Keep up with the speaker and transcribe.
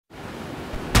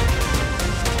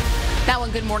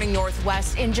on Good Morning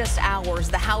Northwest. In just hours,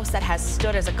 the house that has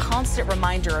stood as a constant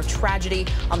reminder of tragedy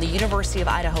on the University of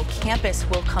Idaho campus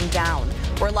will come down.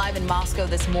 We're live in Moscow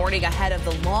this morning ahead of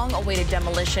the long-awaited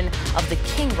demolition of the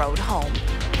King Road home.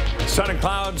 Sun and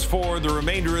clouds for the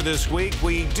remainder of this week.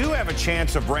 We do have a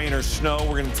chance of rain or snow.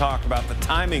 We're going to talk about the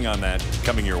timing on that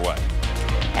coming your way.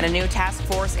 And a new task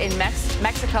force in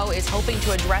Mexico is hoping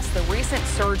to address the recent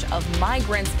surge of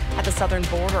migrants at the southern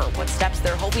border. What steps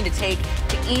they're hoping to take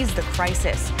to ease the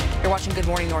crisis. You're watching Good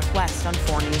Morning Northwest on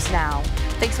 4 News Now.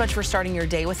 Thanks so much for starting your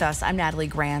day with us. I'm Natalie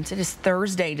Grant. It is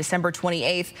Thursday, December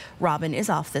 28th. Robin is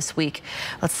off this week.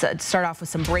 Let's start off with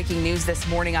some breaking news this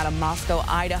morning out of Moscow,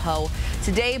 Idaho.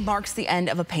 Today marks the end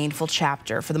of a painful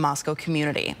chapter for the Moscow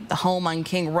community. The home on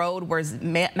King Road where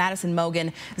Madison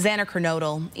Mogen, Xander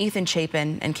Kernodle, Ethan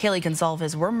Chapin, and Kaylee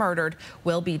Gonzalez were murdered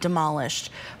will be demolished.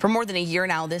 For more than a year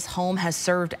now, this home has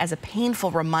served as a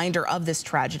painful reminder of this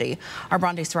tragedy. Our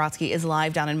Bronte Sorotsky is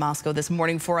live down in Moscow this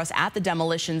morning for us at the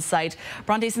demolition site.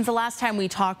 Bronte, since the last time we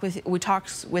talked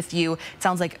with you, it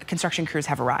sounds like construction crews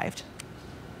have arrived.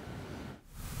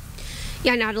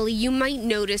 Yeah, Natalie, you might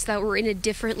notice that we're in a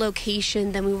different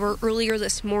location than we were earlier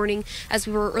this morning, as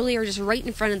we were earlier just right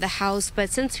in front of the house.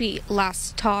 But since we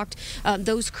last talked,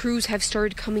 those crews have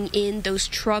started coming in, those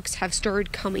trucks have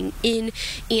started coming in,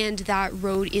 and that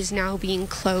road is now being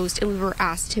closed, and we were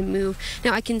asked to move.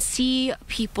 Now, I can see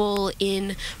people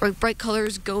in bright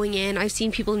colors going in. I've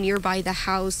seen people nearby the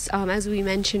house. As we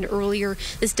mentioned earlier,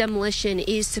 this demolition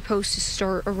is supposed to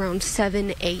start around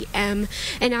 7 a.m.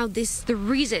 And now the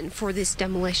reason for this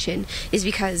demolition is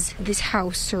because this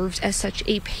house serves as such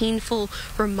a painful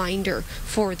reminder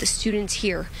for the students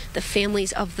here, the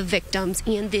families of the victims,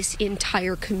 and this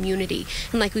entire community.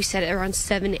 And like we said, around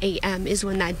 7 a.m. is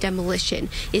when that demolition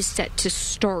is set to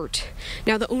start.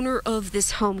 Now, the owner of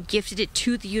this home gifted it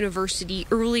to the university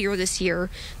earlier this year.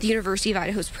 The University of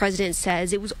Idaho's president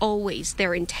says it was always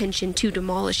their intention to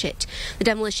demolish it. The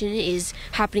demolition is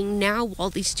happening now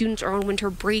while these students are on winter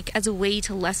break as a way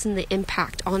to lessen the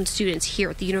impact on students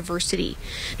here at the university.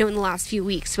 Now, in the last few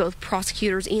weeks, both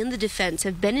prosecutors and the defense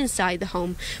have been inside the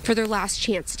home for their last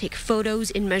chance to take photos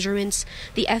and measurements.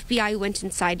 The FBI went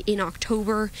inside in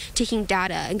October, taking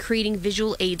data and creating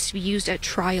visual aids to be used at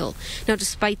trial. Now,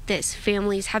 despite this,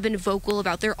 families have been vocal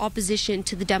about their opposition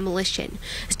to the demolition.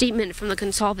 A statement from the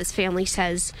Gonzalez family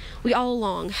says, "We all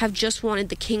along have just wanted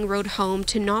the King Road home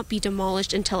to not be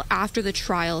demolished until after the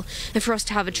trial, and for us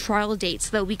to have a trial date so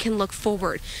that we can look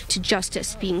forward to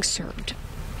justice being served."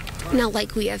 Now,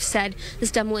 like we have said,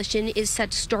 this demolition is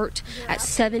set to start at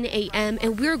 7 a.m.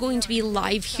 and we're going to be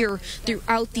live here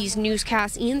throughout these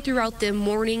newscasts and throughout the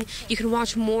morning. You can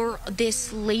watch more of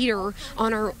this later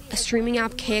on our streaming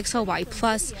app KXLY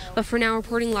Plus. But for now,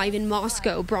 reporting live in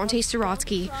Moscow, Bronte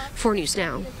Sorotsky, 4 News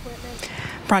Now.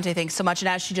 Bronte, thanks so much. And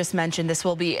as she just mentioned, this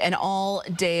will be an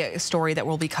all-day story that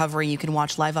we'll be covering. You can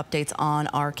watch live updates on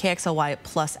our KXLY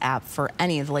Plus app for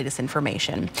any of the latest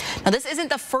information. Now, this isn't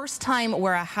the first time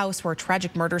where a house where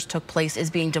tragic murders took place is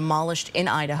being demolished in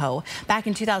Idaho. Back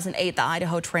in 2008, the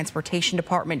Idaho Transportation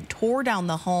Department tore down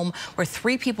the home where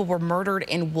 3 people were murdered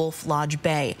in Wolf Lodge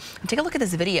Bay. And take a look at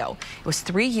this video. It was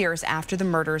 3 years after the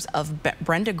murders of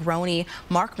Brenda Groney,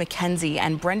 Mark McKenzie,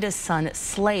 and Brenda's son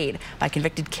Slade by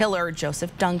convicted killer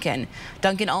Joseph Duncan.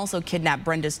 Duncan also kidnapped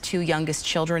Brenda's 2 youngest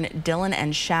children, Dylan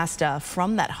and Shasta,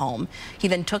 from that home. He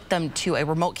then took them to a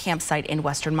remote campsite in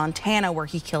western Montana where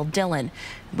he killed Dylan.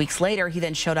 Weeks later, he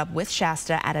then showed up with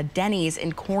Shasta at a Denny's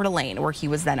in Coeur d'Alene where he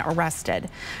was then arrested.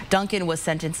 Duncan was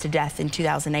sentenced to death in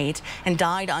 2008 and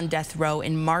died on death row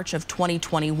in March of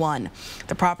 2021.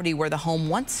 The property where the home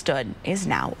once stood is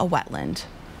now a wetland.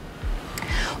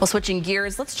 Well, switching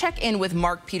gears, let's check in with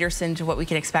Mark Peterson to what we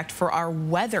can expect for our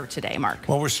weather today, Mark.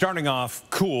 Well, we're starting off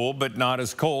cool, but not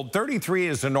as cold. 33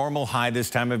 is a normal high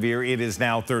this time of year. It is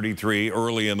now 33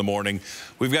 early in the morning.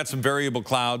 We've got some variable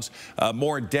clouds,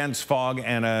 more dense fog,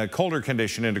 and a colder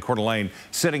condition into Coeur d'Alene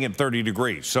sitting at 30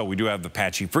 degrees. So we do have the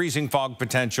patchy freezing fog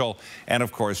potential, and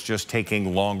of course, just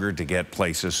taking longer to get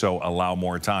places, so allow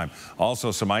more time.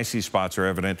 Also, some icy spots are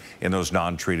evident in those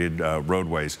non-treated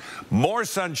roadways. More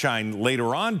sunshine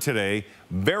later on today,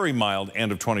 very mild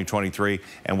end of 2023,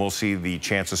 and we'll see the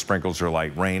chance of sprinkles or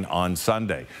light rain on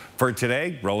Sunday. For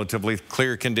today, relatively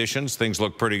clear conditions. Things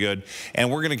look pretty good, and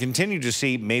we're going to continue to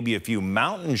see maybe a few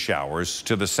mountain showers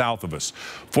to the south of us.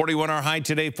 41 our high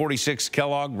today, 46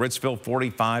 Kellogg, Ritzville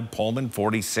 45, Pullman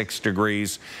 46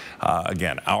 degrees.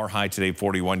 Again, our high today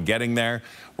 41, getting there.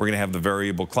 We're going to have the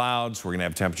variable clouds. We're going to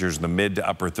have temperatures in the mid to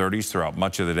upper 30s throughout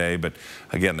much of the day, but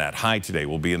again, that high today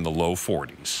will be in the low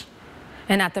 40s.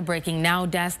 And at the Breaking Now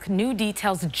desk, new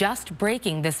details just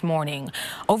breaking this morning.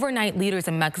 Overnight, leaders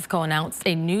in Mexico announced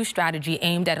a new strategy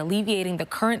aimed at alleviating the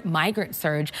current migrant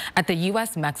surge at the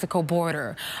U.S.-Mexico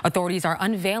border. Authorities are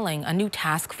unveiling a new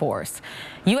task force.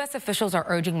 U.S. officials are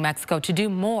urging Mexico to do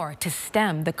more to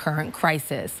stem the current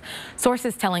crisis.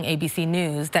 Sources telling ABC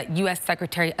News that U.S.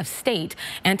 Secretary of State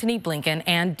Antony Blinken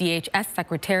and DHS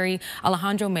Secretary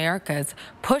Alejandro Mayorkas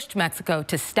pushed Mexico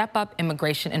to step up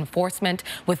immigration enforcement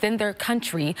within their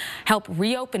country, help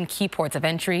reopen key ports of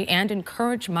entry, and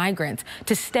encourage migrants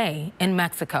to stay in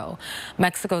Mexico.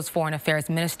 Mexico's Foreign Affairs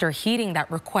Minister heeding that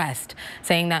request,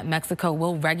 saying that Mexico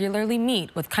will regularly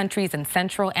meet with countries in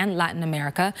Central and Latin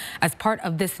America as part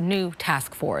of this new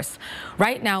task force.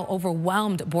 Right now,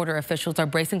 overwhelmed border officials are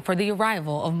bracing for the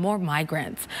arrival of more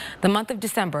migrants. The month of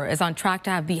December is on track to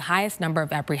have the highest number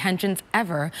of apprehensions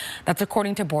ever. That's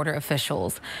according to border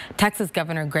officials. Texas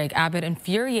Governor Greg Abbott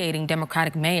infuriating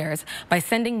Democratic mayors by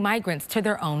sending migrants to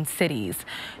their own cities.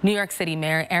 New York City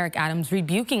Mayor Eric Adams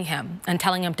rebuking him and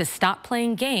telling him to stop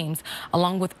playing games,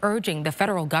 along with urging the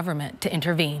federal government to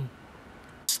intervene.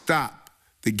 Stop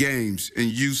the games and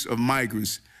use of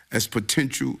migrants as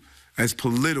political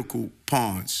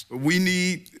pawns. We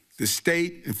need the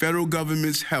state and federal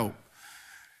government's help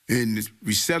in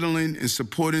resettling and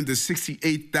supporting the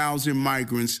 68,000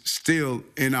 migrants still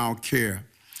in our care,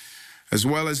 as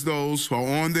well as those who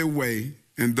are on their way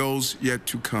and those yet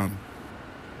to come.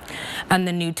 And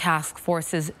the new task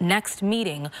force's next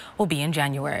meeting will be in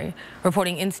January.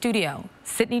 Reporting in studio,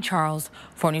 Sydney Charles,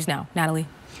 4 News Now. Natalie.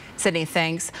 Sydney,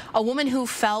 thanks. A woman who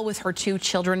fell with her 2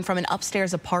 children from an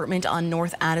upstairs apartment on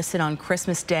North Addison on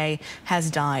Christmas Day has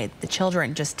died. The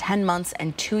children, just 10 months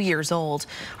and 2 years old,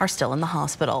 are still in the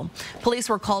hospital. Police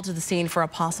were called to the scene for a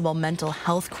possible mental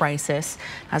health crisis.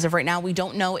 As of right now, we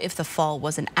don't know if the fall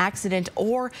was an accident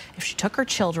or if she took her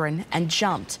children and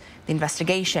jumped. The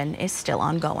investigation is still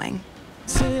ongoing.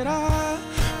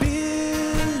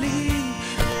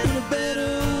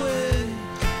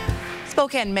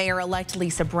 Spokane Mayor-elect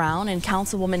Lisa Brown and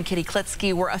Councilwoman Kitty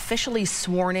Klitsky were officially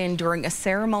sworn in during a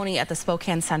ceremony at the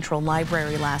Spokane Central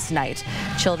Library last night.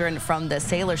 Children from the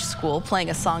Salish School playing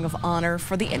a song of honor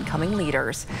for the incoming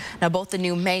leaders. Now, both the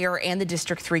new mayor and the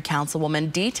District 3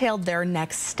 councilwoman detailed their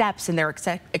next steps in their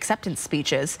acceptance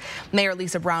speeches. Mayor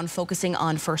Lisa Brown focusing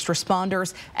on first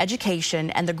responders, education,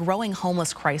 and the growing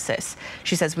homeless crisis.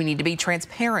 She says we need to be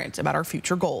transparent about our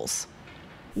future goals.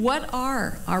 What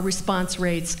are our response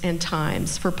rates and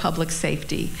times for public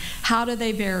safety? How do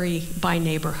they vary by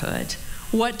neighborhood?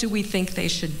 What do we think they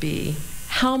should be?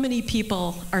 How many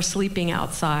people are sleeping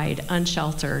outside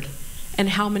unsheltered? And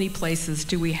how many places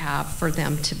do we have for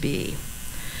them to be?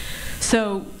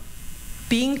 So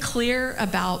being clear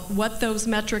about what those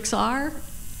metrics are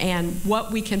and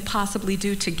what we can possibly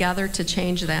do together to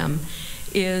change them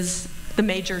is the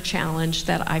major challenge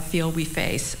that I feel we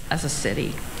face as a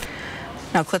city.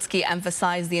 Now, Klitsky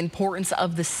emphasized the importance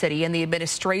of the city and the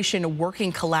administration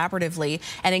working collaboratively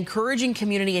and encouraging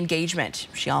community engagement.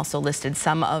 She also listed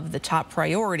some of the top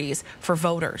priorities for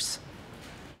voters.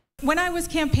 When I was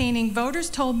campaigning, voters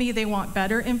told me they want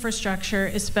better infrastructure,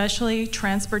 especially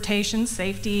transportation,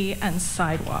 safety, and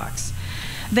sidewalks.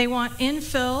 They want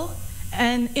infill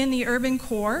and in the urban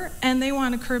core, and they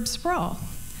want to curb sprawl.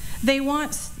 They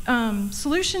want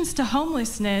solutions to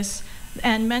homelessness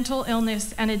and mental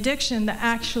illness and addiction that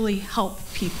actually help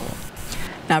people.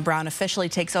 Now, Brown officially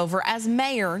takes over as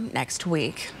mayor next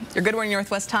week. Your Good Morning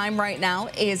Northwest time right now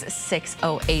is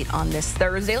 6:08 on this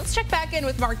Thursday. Let's check back in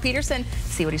with Mark Peterson,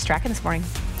 see what he's tracking this morning.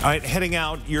 All right, heading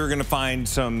out, you're going to find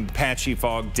some patchy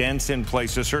fog, dense in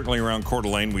places, certainly around Coeur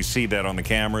d'Alene. We see that on the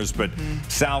cameras, but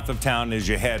south of town as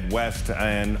you head west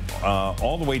and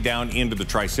all the way down into the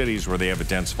Tri-Cities where they have a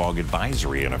dense fog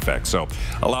advisory in effect. So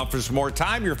allow for some more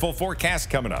time. Your full forecast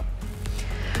coming up.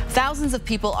 Thousands of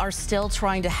people are still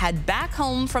trying to head back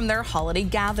home from their holiday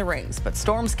gatherings, but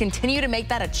storms continue to make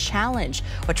that a challenge.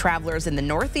 What travelers in the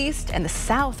Northeast and the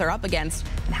South are up against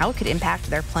and how it could impact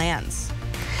their plans.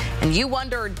 And you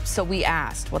wondered, so we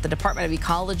asked what the Department of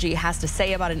Ecology has to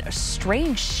say about a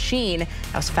strange sheen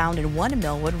that was found in one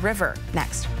Millwood River.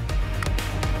 Next.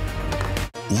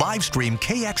 Live stream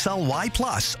KXLY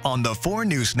Plus on the 4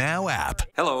 News Now app.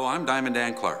 Hello, I'm Diamond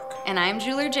Dan Clark. And I'm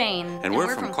Jeweler Jane. And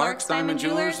we're from Clark's Diamond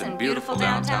Jewelers in beautiful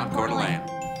downtown Coeur d'Alene.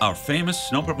 Our famous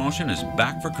snow promotion is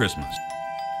back for Christmas.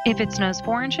 If it snows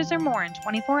 4 inches or more in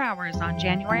 24 hours on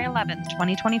January 11th,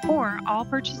 2024, all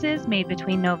purchases made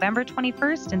between November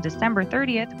 21st and December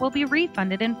 30th will be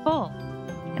refunded in full.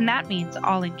 And that means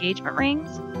all engagement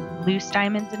rings, loose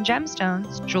diamonds and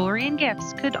gemstones, jewelry and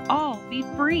gifts could all be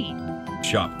free.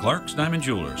 Shop Clark's Diamond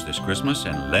Jewelers this Christmas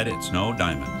and let it snow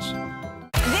diamonds.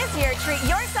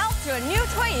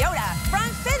 Toyota from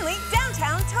Findlay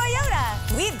Downtown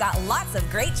Toyota. We've got lots of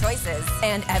great choices,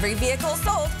 and every vehicle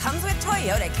sold comes with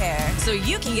Toyota Care, so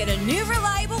you can get a new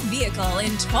reliable vehicle in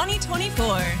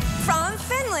 2024 from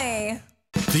Findlay.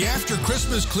 The After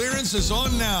Christmas clearance is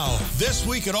on now. This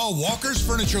week at all Walker's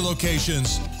Furniture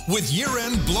locations with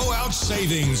year-end blowout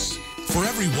savings. For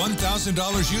every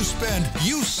 $1,000 you spend,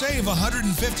 you save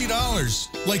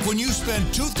 $150. Like when you spend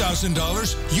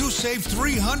 $2,000, you save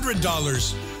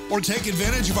 $300. Or take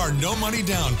advantage of our no money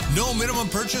down, no minimum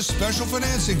purchase special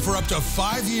financing for up to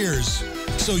 5 years.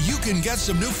 So you can get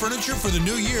some new furniture for the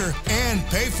new year and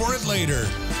pay for it later.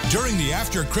 During the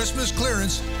After Christmas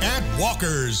clearance at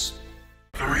Walker's.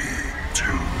 3, 2,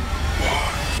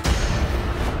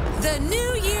 1. The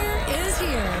new year is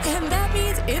here, and that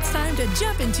means it's time to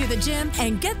jump into the gym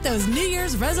and get those New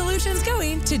Year's resolutions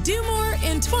going to do more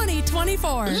in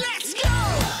 2024. Let's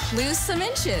go! Lose some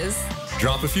inches.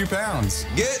 Drop a few pounds.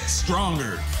 Get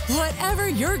stronger. Whatever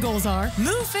your goals are,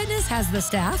 Move Fitness has the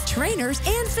staff, trainers,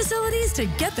 and facilities to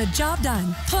get the job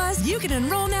done. Plus, you can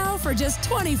enroll now for just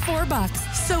 $24.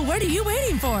 So what are you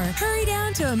waiting for? Hurry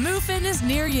down to a Move Fitness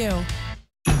near you.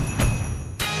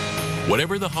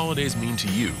 Whatever the holidays mean to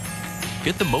you,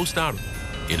 get the most out of them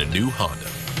in a new Honda.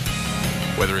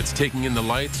 Whether it's taking in the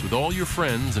lights with all your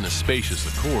friends in a spacious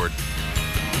Accord,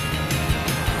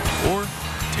 or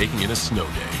taking in a snow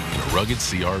day in a rugged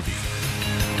CR-V.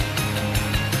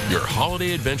 Your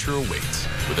holiday adventure awaits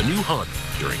with a new Honda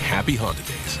during Happy Honda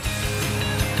Days.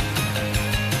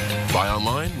 Buy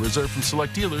online, reserve from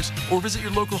select dealers, or visit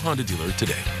your local Honda dealer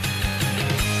today.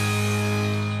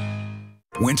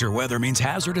 Winter weather means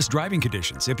hazardous driving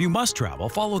conditions. If you must travel,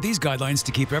 follow these guidelines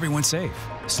to keep everyone safe.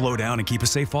 Slow down and keep a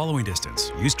safe following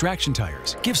distance. Use traction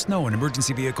tires. Give snow and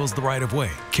emergency vehicles the right of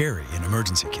way. Carry an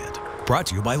emergency kit. Brought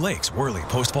to you by Lakes, Worley,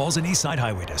 Post Falls, and Eastside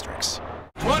Highway Districts.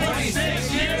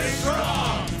 26 years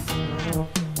strong!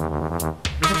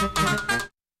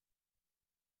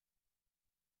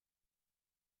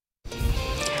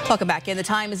 Welcome back in. The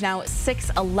time is now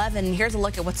 6:11. Here's a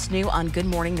look at what's new on Good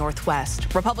Morning Northwest.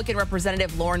 Republican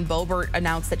Representative Lauren Boebert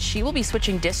announced that she will be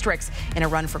switching districts in a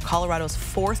run for Colorado's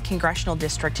 4th congressional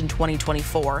district in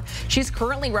 2024. She's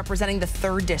currently representing the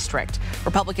 3rd district.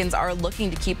 Republicans are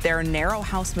looking to keep their narrow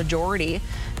House majority.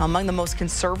 Among the most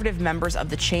conservative members of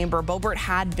the chamber, Boebert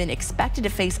had been expected to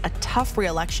face a tough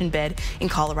re-election bid in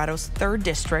Colorado's 3rd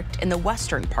district in the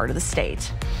western part of the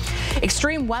state.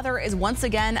 Extreme weather is once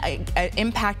again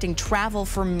impacting travel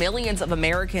for millions of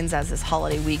Americans as this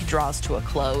holiday week draws to a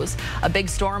close. A big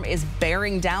storm is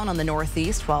bearing down on the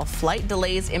Northeast, while flight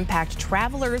delays impact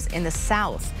travelers in the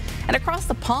South. And across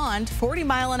the pond,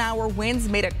 40-mile-an-hour winds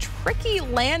made a tricky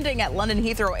landing at London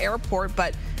Heathrow Airport,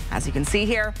 but as you can see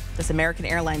here, this American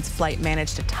Airlines flight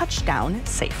managed to touch down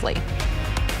safely.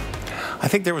 I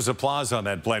think there was applause on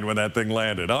that plane when that thing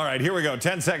landed. All right, here we go.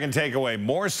 10-second takeaway.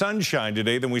 More sunshine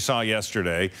today than we saw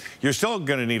yesterday. You're still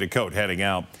going to need a coat heading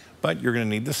out, but you're going to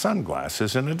need the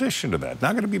sunglasses in addition to that.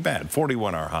 Not going to be bad.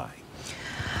 41 our high.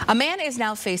 A man is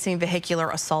now facing vehicular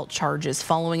assault charges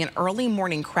following an early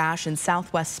morning crash in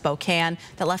southwest Spokane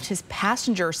that left his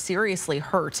passenger seriously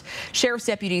hurt. Sheriff's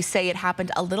deputies say it happened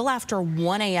a little after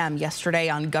 1 a.m. yesterday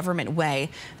on Government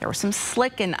Way. There were some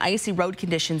slick and icy road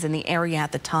conditions in the area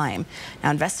at the time.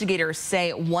 Now, investigators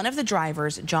say one of the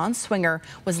drivers, John Swinger,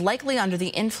 was likely under the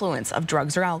influence of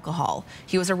drugs or alcohol.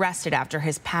 He was arrested after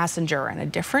his passenger and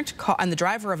the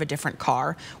driver of a different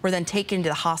car were then taken to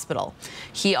the hospital.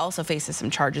 He also faces some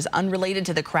charges unrelated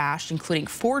to the crash, including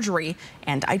forgery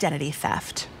and identity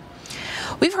theft.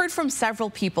 We've heard from several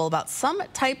people about some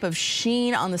type of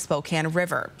sheen on the Spokane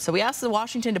River. So we asked the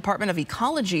Washington Department of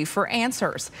Ecology for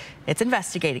answers. It's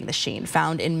investigating the sheen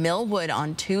found in Millwood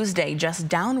on Tuesday, just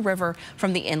downriver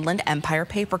from the Inland Empire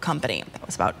Paper Company. It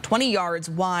was about 20 yards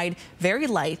wide, very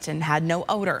light, and had no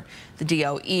odor. The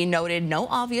DOE noted no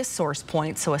obvious source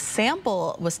point, so a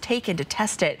sample was taken to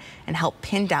test it and help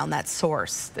pin down that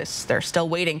source. They're still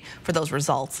waiting for those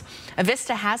results.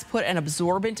 Avista has put an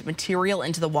absorbent material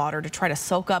into the water to try to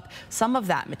soak up some of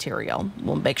that material.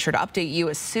 We'll make sure to update you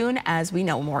as soon as we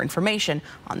know more information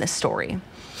on this story.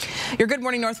 Your Good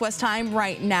Morning Northwest time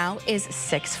right now is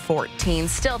 6:14.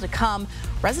 Still to come,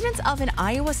 residents of an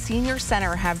Iowa senior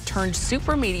center have turned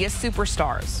super media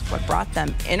superstars, what brought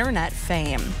them internet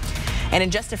fame. And in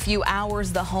just a few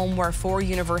hours, the home where 4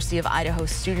 University of Idaho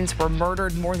students were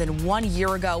murdered more than 1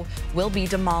 year ago will be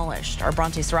demolished. Our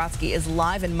Bronte Saratsky is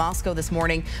live in Moscow this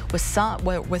morning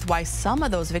with why some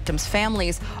of those victims'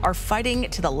 families are fighting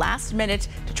to the last minute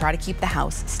to try to keep the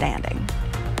house standing.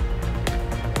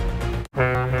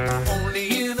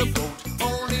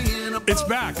 It's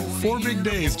back. 4 big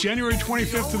days, January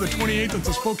 25th to the 28th at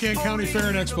the Spokane County Fair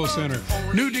and Expo Center.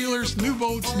 New dealers, new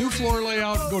boats, new floor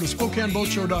layout. Go to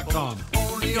SpokaneBoatShow.com.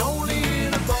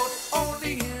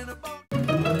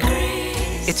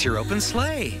 It's your open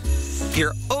sleigh,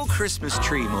 your Oh Christmas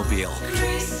Tree mobile.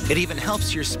 It even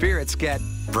helps your spirits get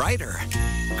brighter.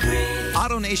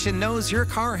 AutoNation knows your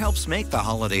car helps make the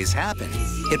holidays happen.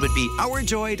 It would be our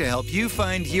joy to help you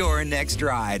find your next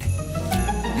ride.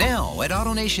 Now, at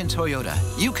AutoNation Toyota,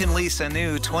 you can lease a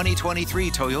new 2023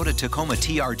 Toyota Tacoma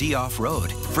TRD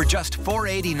off-road for just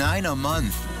 $489 a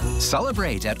month.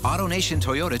 Celebrate at AutoNation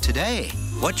Toyota today.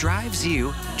 What drives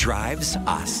you drives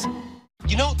us.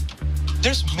 You know,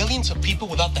 there's millions of people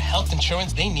without the health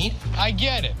insurance they need. I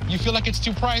get it. You feel like it's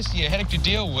too pricey, a headache to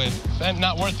deal with, and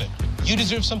not worth it. You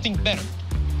deserve something better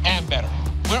and better.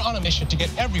 We're on a mission to get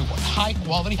everyone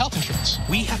high-quality health insurance.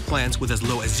 We have plans with as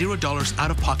low as $0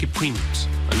 out-of-pocket premiums,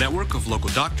 a network of local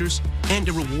doctors, and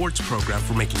a rewards program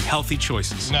for making healthy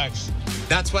choices. Nice.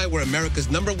 That's why we're America's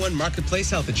 #1 marketplace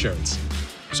health insurance.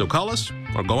 So call us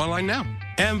or go online now.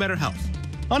 And Better Health.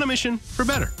 On a mission for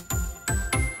better.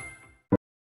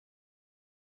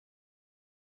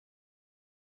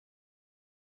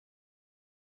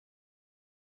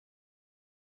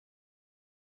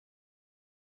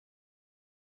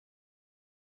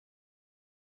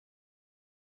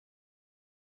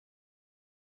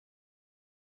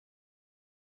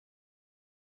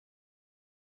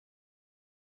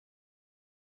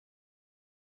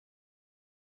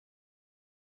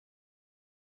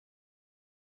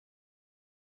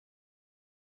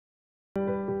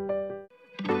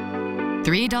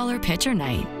 $3 pitcher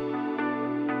night,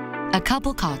 a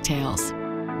couple cocktails,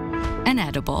 an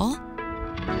edible,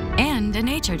 and a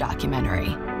nature documentary.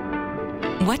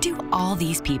 What do all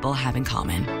these people have in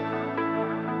common?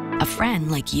 A friend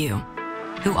like you,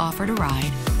 who offered a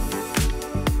ride,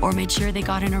 or made sure they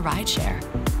got in a ride share,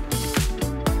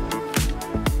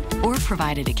 or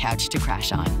provided a couch to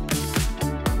crash on.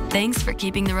 Thanks for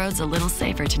keeping the roads a little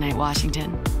safer tonight,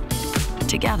 Washington.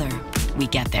 Together, we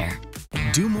get there.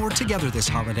 Do more together this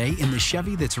holiday in the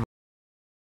Chevy that's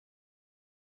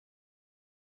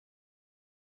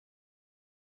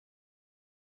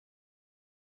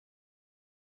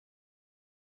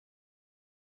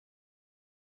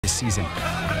this season.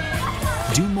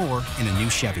 Do more in a new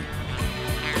Chevy.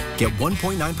 Get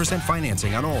 1.9%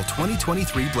 financing on all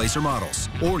 2023 Blazer models,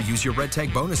 or use your Red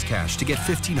Tag bonus cash to get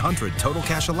 $1,500 total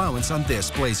cash allowance on this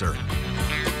Blazer.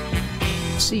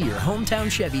 See your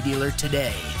hometown Chevy dealer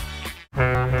today.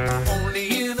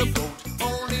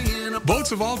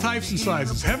 Boats of all types and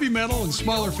sizes, heavy metal and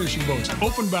smaller fishing boats,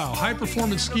 open bow,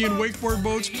 high-performance ski and wakeboard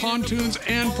boats, pontoons,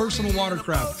 and personal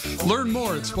watercraft. Learn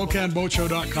more at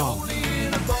SpokaneBoatShow.com.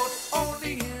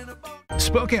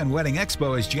 Spokane Wedding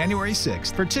Expo is January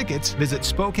 6th. For tickets, visit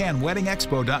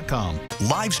SpokaneWeddingExpo.com.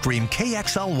 Live stream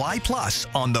KXLY Plus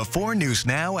on the 4 News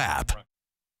Now app.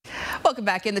 Welcome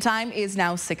back in. The time is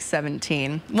now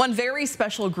 6:17. One very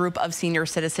special group of senior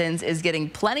citizens is getting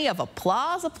plenty of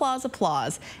applause,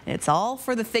 and it's all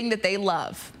for the thing that they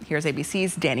love. Here's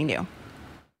ABC's Danny New.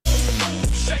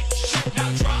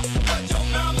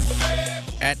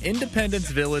 At Independence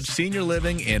Village Senior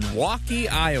Living in Waukee,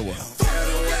 Iowa.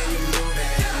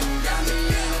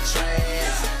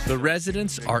 The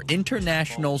residents are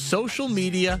international social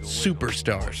media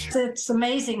superstars. It's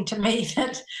amazing to me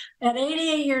that at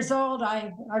 88 years old,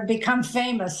 I've become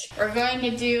famous. We're going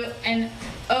to do an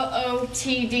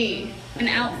OOTD, an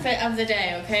outfit of the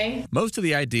day, okay? Most of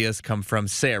the ideas come from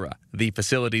Sarah, the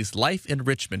facility's life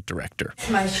enrichment director.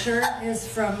 My shirt is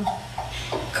from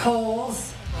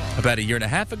Kohl's. About a year and a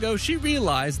half ago, she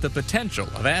realized the potential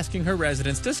of asking her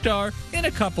residents to star in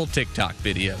a couple TikTok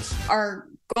videos. Our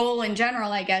goal in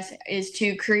general, I guess, is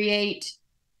to create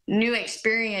new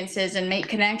experiences and make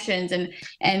connections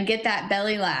and get that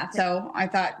belly laugh. So I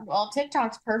thought, well,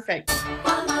 TikTok's perfect.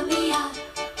 Mamma mia,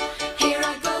 here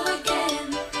I go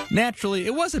again. Naturally,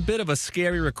 it was a bit of a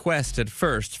scary request at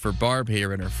first for Barb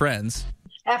here and her friends.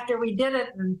 After we did it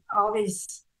and all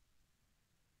these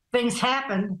things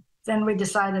happened, then we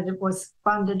decided it was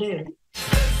fun to do.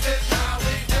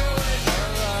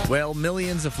 Well,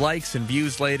 millions of likes and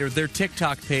views later, their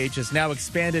TikTok page has now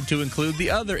expanded to include the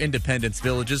other Independence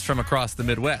villages from across the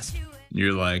Midwest.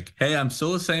 You're like, hey, I'm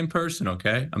still the same person,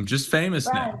 okay? I'm just famous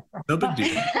now. No big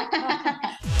deal.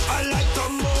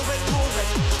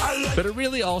 But it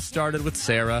really all started with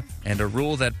Sarah and a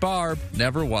rule that Barb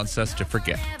never wants us to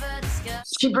forget.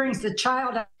 She brings the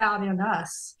child out in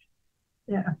us,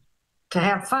 to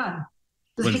have fun.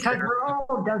 Just because we're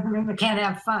old doesn't mean we can't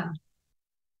have fun.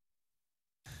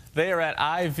 They are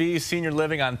at IV Senior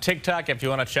Living on TikTok if you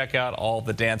want to check out all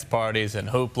the dance parties and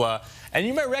hoopla. And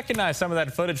you may recognize some of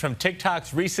that footage from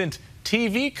TikTok's recent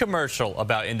TV commercial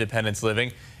about independence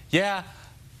living. Yeah,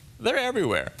 they're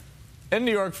everywhere. In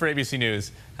New York for ABC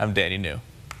News, I'm Danny New.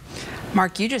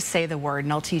 Mark, you just say the word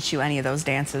and I'll teach you any of those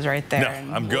dances right there.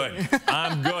 No, I'm good.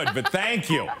 I'm good, but thank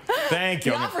you. Thank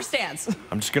you. The offer stands.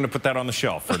 I'm just going to put that on the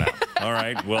shelf for now. All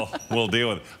right, we'll deal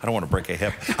with it. I don't want to break a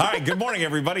hip. All right, good morning,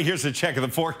 everybody. Here's a check of the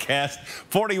forecast.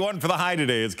 41 for the high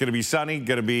today. It's going to be sunny,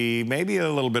 going to be maybe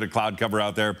a little bit of cloud cover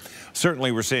out there.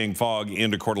 Certainly, we're seeing fog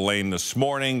into Coeur d'Alene this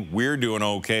morning. We're doing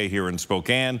okay here in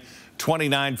Spokane.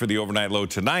 29 for the overnight low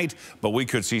tonight, but we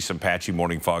could see some patchy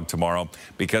morning fog tomorrow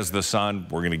because of the sun.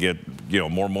 We're going to get,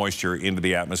 more moisture into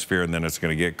the atmosphere, and then it's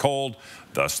going to get cold.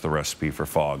 Thus, the recipe for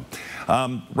fog.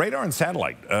 Radar and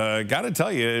satellite. Got to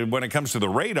tell you, when it comes to the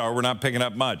radar, we're not picking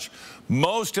up much.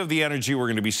 Most of the energy we're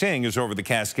going to be seeing is over the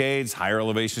Cascades, higher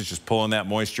elevations, just pulling that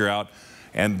moisture out,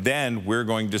 and then we're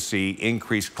going to see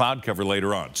increased cloud cover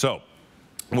later on. So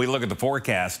we look at the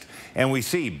forecast and we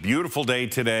see beautiful day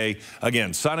today.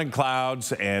 Again, sun and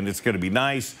clouds, and it's going to be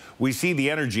nice. We see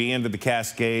the energy into the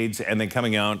Cascades and then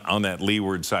coming out on that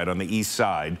leeward side, on the east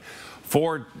side.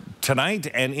 For tonight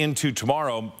and into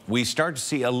tomorrow, we start to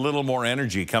see a little more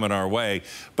energy coming our way,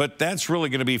 but that's really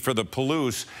going to be for the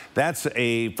Palouse. That's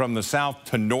a from the south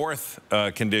to north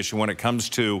condition when it comes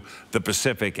to the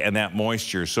Pacific and that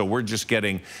moisture. So we're just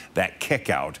getting that kick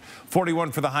out.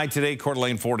 41 for the high today, Coeur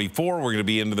d'Alene 44. We're going to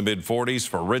be into the mid-40s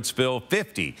for Ritzville,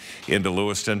 50 into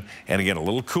Lewiston. And again, a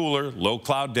little cooler, low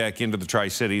cloud deck into the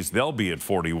Tri-Cities. They'll be at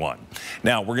 41.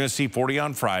 Now, we're going to see 40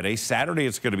 on Friday. Saturday,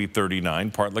 it's going to be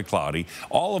 39, partly cloudy.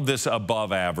 All of this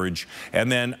above average.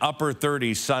 And then upper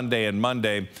 30s Sunday and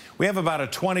Monday. We have about a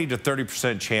 20 to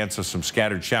 30% chance of some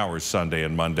scattered showers Sunday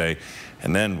and Monday.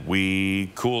 And then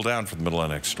we cool down for the middle of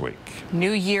next week.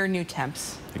 New year, new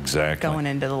temps. Exactly. Going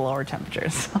into the lower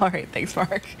temperatures. All right, thanks,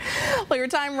 Mark. Well, your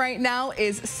time right now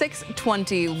is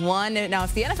 6:21. Now,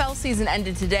 if the NFL season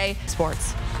ended today,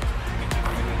 sports.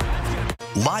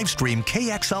 Live stream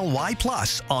KXLY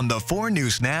Plus on the 4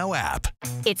 News Now app.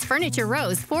 It's Furniture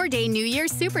Row's 4-day New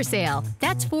Year's Super Sale.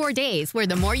 That's 4 days where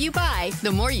the more you buy,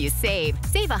 the more you save.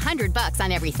 Save $100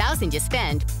 on every $1,000 you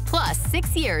spend, plus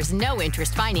 6 years no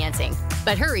interest financing.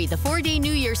 But hurry, the 4-day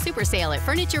New Year's Super Sale at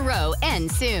Furniture Row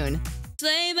ends soon.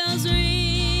 Sleigh bells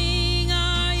ring,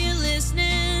 are you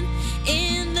listening?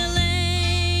 In the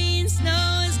lane,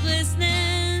 snow is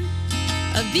glistening.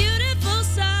 A beautiful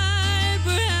sight,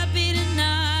 we're happy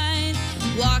tonight.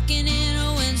 Walking in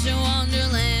a winter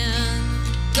wonderland.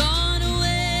 Gone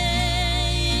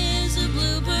away is a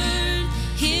bluebird,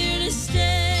 here to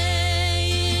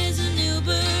stay is a new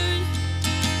bird.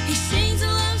 He sings a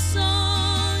love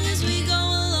song as we go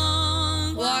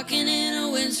along. Walking in a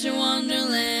winter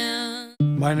wonderland.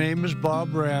 My name is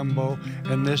Bob Rambo,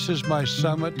 and this is my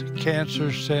Summit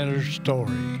Cancer Center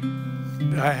story.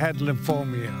 I had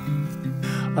lymphoma.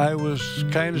 I was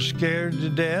kind of scared to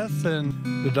death, and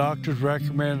the doctors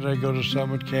recommended I go to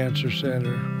Summit Cancer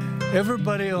Center.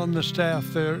 Everybody on the staff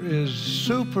there is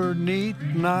super neat,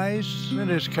 nice, and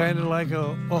it's kind of like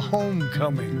a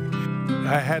homecoming.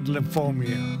 I had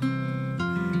lymphoma,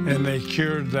 and they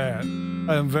cured that.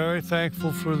 I'm very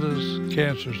thankful for this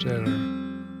cancer center.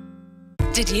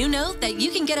 Did you know that you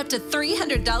can get up to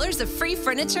 $300 of free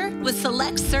furniture with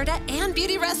select Serta and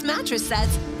Beauty Rest mattress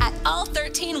sets at all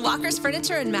 13 Walker's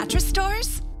Furniture and Mattress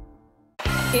stores?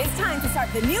 It's time to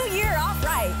start the new year off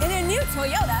right in a new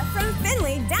Toyota from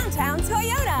Findlay Downtown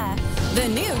Toyota. The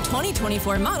new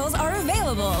 2024 models are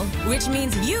available, which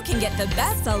means you can get the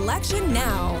best selection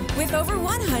now with over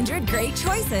 100 great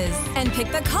choices. And pick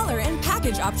the color and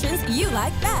package options you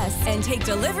like best and take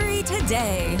delivery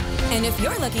today. And if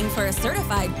you're looking for a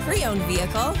certified pre-owned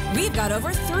vehicle, we've got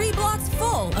over 3 blocks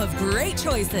full of great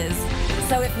choices.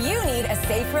 So if you need a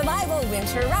safe, reliable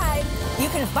winter ride, you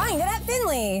can find it at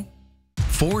Findlay.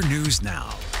 4 News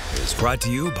Now is brought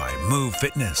to you by Move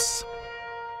Fitness.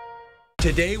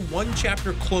 Today, one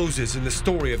chapter closes in the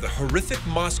story of the horrific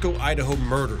Moscow, Idaho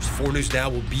murders. 4 News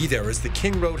Now will be there as the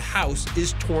King Road house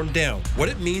is torn down. What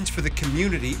it means for the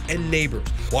community and neighbors.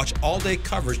 Watch all-day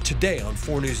coverage today on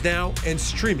 4 News Now and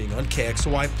streaming on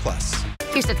KXLY+.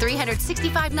 Here's to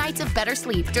 365 nights of better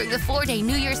sleep during the 4-day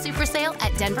New Year's Super Sale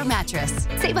at Denver Mattress.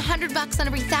 Save $100 on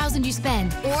every $1,000 you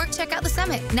spend, or check out the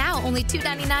Summit, now only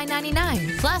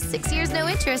 $299.99, plus 6 years no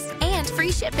interest and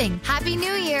free shipping. Happy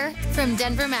New Year from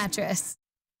Denver Mattress.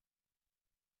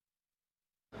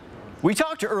 We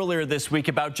talked earlier this week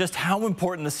about just how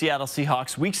important the Seattle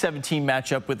Seahawks Week 17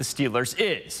 matchup with the Steelers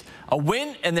is. A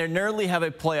win, and they nearly have a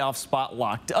playoff spot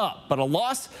locked up. But a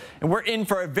loss, and we're in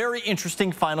for a very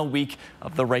interesting final week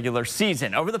of the regular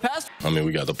season. Over the past...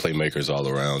 we got the playmakers all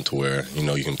around to where,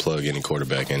 you can plug any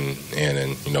quarterback in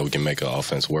and we can make an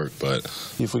offense work. But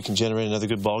if we can generate another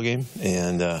good ball game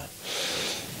and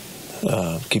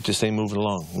keep this thing moving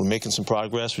along. We're making some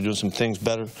progress. We're doing some things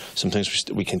better, some things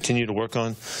we continue to work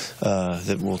on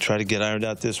that we'll try to get ironed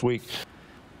out this week.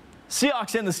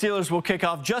 Seahawks and the Steelers will kick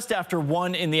off just after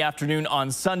 1 in the afternoon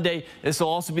on Sunday. This will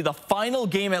also be the final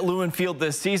game at Lumen Field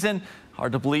this season.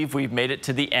 Hard to believe we've made it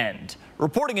to the end.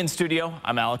 Reporting in studio,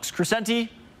 I'm Alex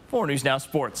Crescenti, 4 News Now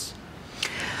Sports.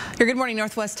 Your Good Morning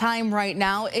Northwest time right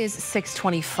now is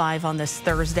 6:25 on this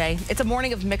Thursday. It's a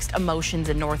morning of mixed emotions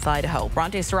in North Idaho.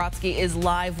 Bronte Sorotsky is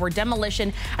live where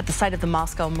demolition at the site of the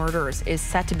Moscow murders is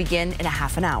set to begin in a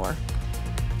half an hour.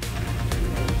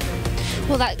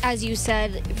 Well, that, as you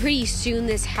said, pretty soon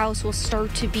this house will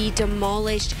start to be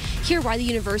demolished. Here, why the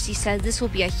university said this will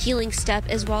be a healing step,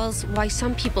 as well as why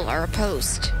some people are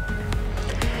opposed.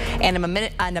 And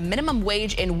a minimum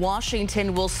wage in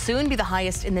Washington will soon be the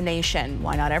highest in the nation.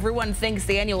 Why not everyone thinks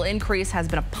the annual increase has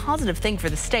been a positive thing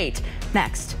for the state.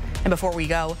 Next. And before we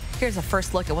go, here's a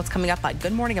first look at what's coming up on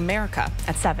Good Morning America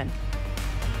at 7.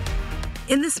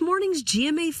 In this morning's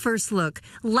GMA First Look,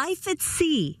 life at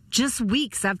sea, just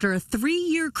weeks after a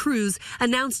 3-year cruise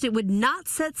announced it would not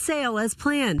set sail as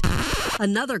planned.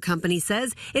 Another company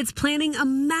says it's planning a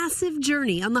massive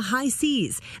journey on the high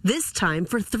seas, this time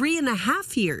for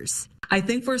 3.5 years. I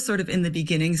think we're sort of in the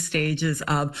beginning stages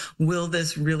of, will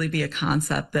this really be a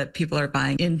concept that people are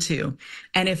buying into?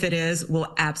 And if it is,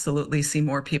 we'll absolutely see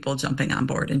more people jumping on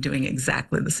board and doing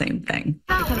exactly the same thing.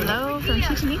 Hello from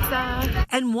Chichen Itza.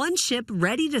 And one ship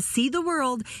ready to see the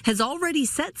world has already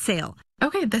set sail.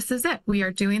 Okay, this is it. We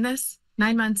are doing this.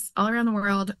 9 months all around the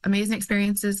world, amazing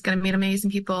experiences, going to meet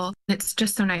amazing people. It's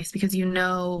just so nice because at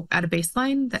a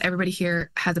baseline that everybody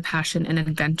here has a passion and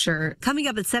adventure. Coming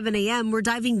up at 7 a.m., we're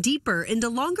diving deeper into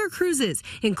longer cruises,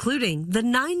 including the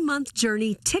 9-month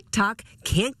journey TikTok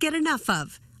can't get enough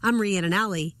of. I'm Rhiannon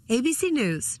Alley, ABC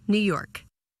News, New York.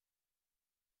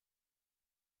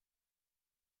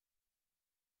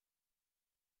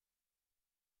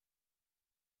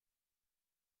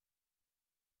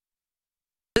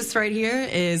 This right here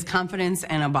is confidence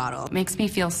in a bottle. It makes me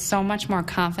feel so much more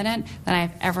confident than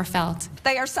I've ever felt.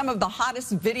 They are some of the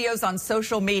hottest videos on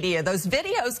social media. Those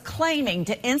videos claiming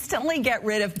to instantly get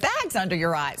rid of bags under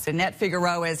your eyes. Annette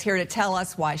Figueroa is here to tell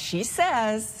us why she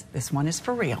says this one is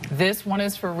for real. This one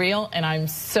is for real, and I'm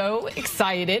so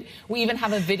excited. We even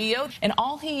have a video, and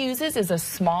all he uses is a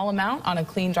small amount on a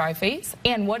clean, dry face.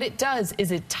 And what it does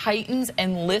is it tightens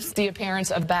and lifts the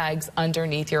appearance of bags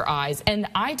underneath your eyes. And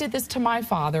I did this to my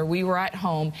father. We were at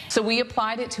home, so we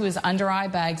applied it to his under eye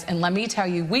bags, and let me tell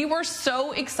you, we were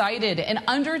so excited. In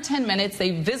under 10 minutes,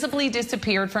 they visibly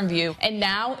disappeared from view, and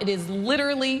now it is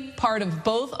literally part of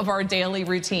both of our daily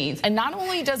routines. And not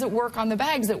only does it work on the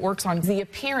bags, it works on the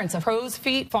appearance of crow's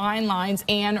feet, fine lines,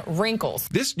 and wrinkles.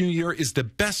 This new year is the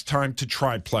best time to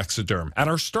try Plexiderm at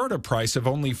our startup price of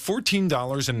only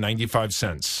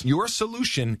 $14.95. Your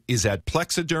solution is at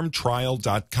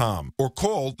plexidermtrial.com or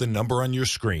call the number on your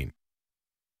screen.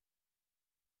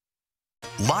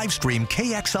 Live stream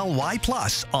KXLY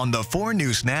Plus on the 4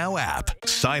 News Now app.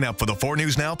 Sign up for the 4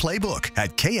 News Now playbook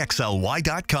at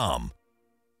KXLY.com.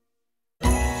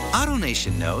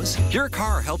 AutoNation knows your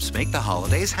car helps make the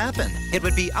holidays happen. It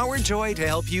would be our joy to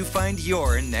help you find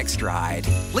your next ride.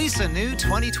 Lease a new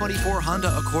 2024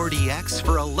 Honda Accord EX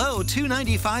for a low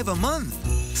 $295 a month.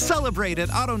 Celebrate at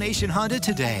AutoNation Honda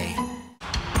today.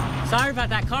 Sorry about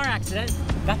that car accident.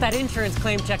 Got that insurance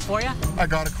claim check for you. I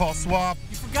got a call swap.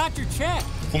 You forgot your check.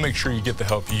 We'll make sure you get the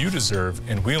help you deserve,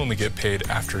 and we only get paid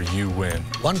after you win.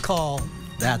 One call,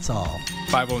 that's all.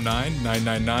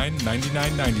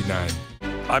 509-999-9999.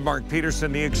 I'm Mark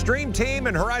Peterson, the Extreme Team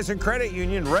and Horizon Credit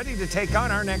Union, ready to take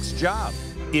on our next job.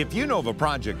 If you know of a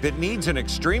project that needs an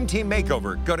Extreme Team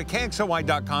makeover, go to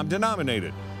KXLY.com to nominate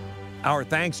it. Our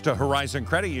thanks to Horizon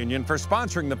Credit Union for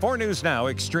sponsoring the 4 News Now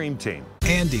Extreme Team.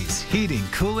 Andes Heating,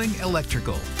 Cooling,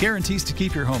 Electrical. Guarantees to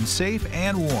keep your home safe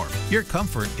and warm. Your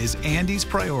comfort is Andes'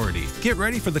 priority. Get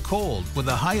ready for the cold with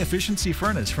a high-efficiency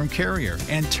furnace from Carrier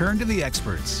and turn to the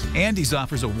experts. Andes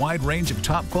offers a wide range of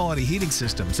top-quality heating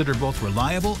systems that are both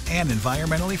reliable and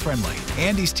environmentally friendly.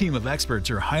 Andes' team of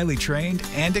experts are highly trained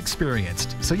and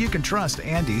experienced, so you can trust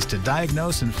Andes to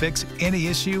diagnose and fix any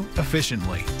issue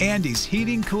efficiently. Andes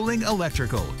Heating, Cooling,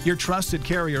 Electrical. Your trusted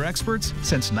Carrier experts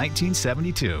since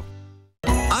 1972.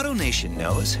 AutoNation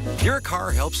knows your car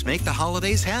helps make the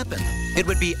holidays happen. It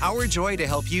would be our joy to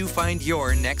help you find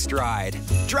your next ride.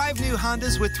 Drive new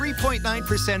Hondas with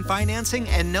 3.9% financing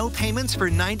and no payments for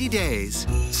 90 days.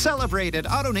 Celebrate at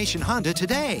AutoNation Honda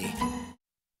today.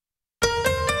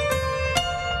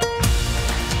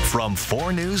 From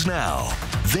 4 News Now,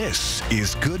 this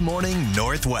is Good Morning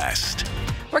Northwest.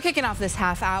 We're kicking off this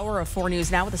half hour of 4 News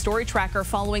Now with a story tracker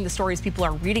following the stories people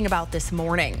are reading about this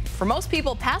morning. For most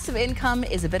people, passive income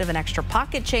is a bit of an extra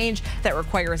pocket change that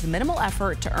requires minimal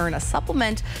effort to earn a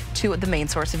supplement to the main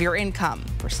source of your income.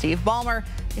 For Steve Ballmer,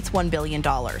 it's $1 billion.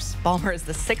 Ballmer is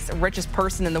the 6th richest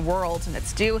person in the world, and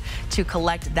it's due to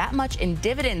collect that much in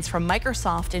dividends from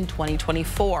Microsoft in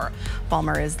 2024.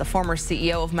 Ballmer is the former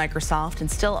CEO of Microsoft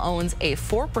and still owns a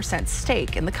 4%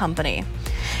 stake in the company.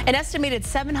 An estimated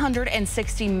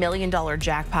 $760 million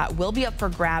jackpot will be up for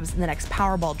grabs in the next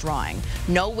Powerball drawing.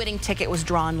 No winning ticket was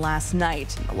drawn last night.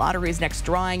 The lottery's next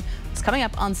drawing is coming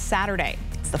up on Saturday.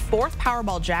 It's the 4th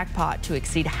Powerball jackpot to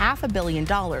exceed $500 million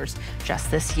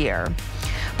just this year.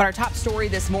 But our top story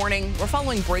this morning, we're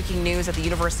following breaking news at the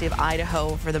University of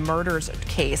Idaho for the murders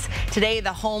case. Today,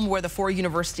 the home where the 4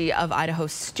 University of Idaho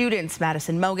students,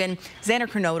 Madison Mogen, Xander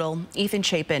Kernodle, Ethan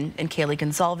Chapin, and Kaylee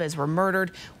Gonzalez were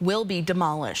murdered, will be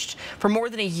demolished. For more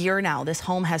than a year now, this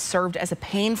home has served as a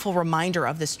painful reminder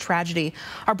of this tragedy.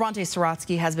 Our Bronte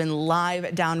Sorotsky has been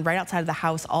live down right outside of the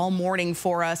house all morning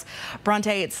for us. Bronte,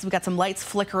 we've got some lights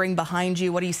flickering behind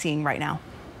you. What are you seeing right now?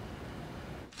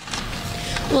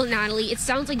 Well, Natalie, it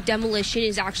sounds like demolition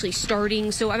is actually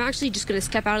starting, so I'm actually just going to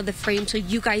step out of the frame so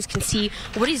you guys can see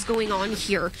what is going on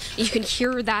here. You can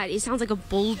hear that. It sounds like a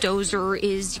bulldozer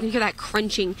you can hear that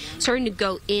crunching starting to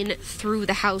go in through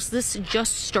the house. This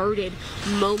just started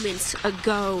moments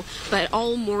ago, but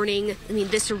all morning,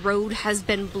 this road has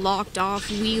been blocked off.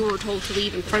 We were told to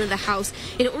leave in front of the house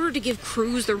in order to give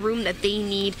crews the room that they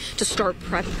need to start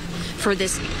prep for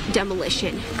this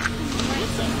demolition.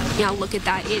 Now look at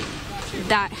that.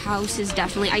 That house is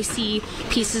definitely, I see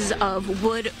pieces of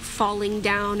wood falling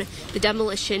down. The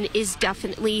demolition is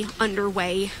definitely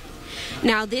underway.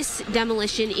 Now, this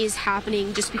demolition is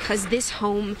happening just because this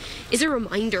home is a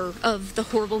reminder of the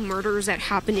horrible murders that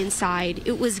happened inside.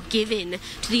 It was given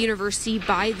to the university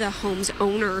by the home's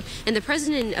owner, and the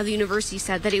president of the university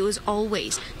said that it was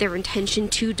always their intention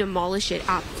to demolish it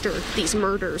after these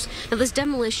murders. Now, this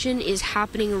demolition is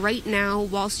happening right now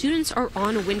while students are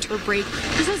on winter break.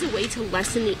 This is a way to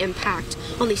lessen the impact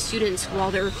on the students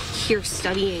while they're here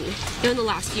studying. Now, in the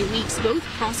last few weeks, both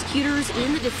prosecutors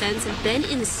and the defense have been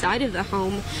inside of the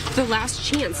home for the last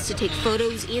chance to take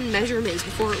photos and measurements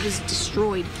before it was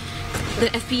destroyed. The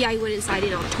FBI went inside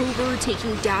in October,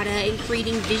 taking data and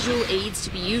creating visual aids to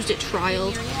be used at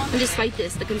trial. And despite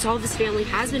this, the Gonzalez family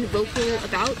has been vocal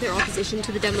about their opposition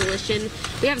to the demolition.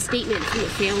 We have a statement from the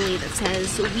family that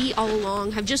says, "We all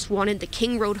along have just wanted the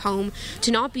King Road home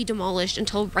to not be demolished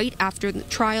until right after the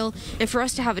trial, and for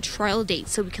us to have a trial date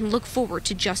so we can look forward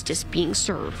to justice being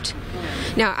served."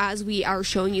 Now, as we are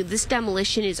showing you, this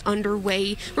demolition is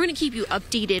underway. We're going to keep you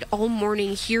updated all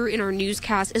morning here in our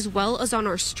newscast, as well as on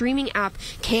our streaming app,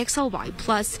 KXLY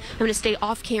Plus. I'm going to stay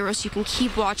off camera so you can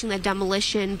keep watching that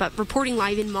demolition, but reporting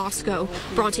live in Moscow,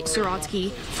 Bronte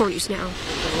Sorotsky, 4 News Now.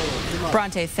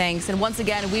 Bronte, thanks. And once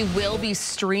again, we will be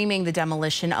streaming the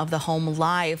demolition of the home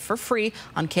live for free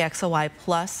on KXLY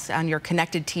Plus on your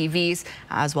connected TVs,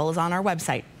 as well as on our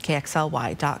website,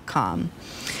 KXLY.com.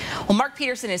 Well, Mark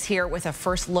Peterson is here with a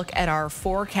first look at our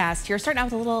forecast here, starting out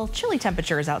with a little chilly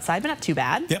temperatures outside, but not too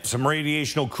bad. Yep, some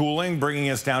radiational cooling bringing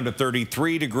us down to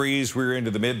 33 degrees. We were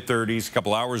into the mid-30s a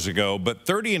couple hours ago, but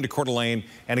 30 into Coeur d'Alene,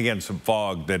 and again, some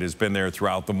fog that has been there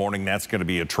throughout the morning. That's going to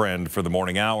be a trend for the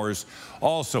morning hours.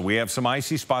 Also, we have some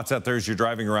icy spots out there as you're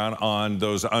driving around on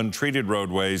those untreated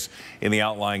roadways in the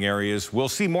outlying areas. We'll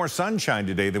see more sunshine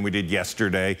today than we did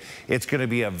yesterday. It's going to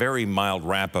be a very mild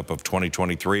wrap-up of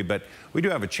 2023, but we do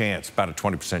have a chance, about a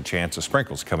 20% chance of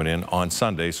sprinkles coming in on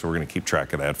Sunday, so we're going to keep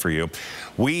track of that for you.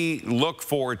 We look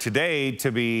for today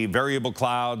to be variable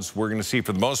clouds. We're going to see,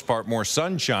 for the most part, more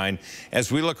sunshine.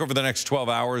 As we look over the next 12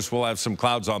 hours, we'll have some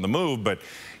clouds on the move, but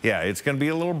yeah, it's going to be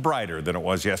a little brighter than it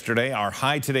was yesterday. Our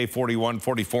high today, 41,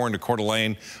 44 into Coeur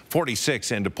d'Alene,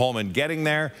 46 into Pullman. Getting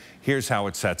there, here's how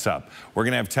it sets up. We're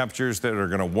going to have temperatures that are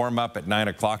going to warm up at 9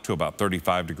 o'clock to about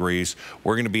 35 degrees.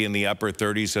 We're going to be in the upper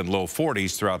 30s and low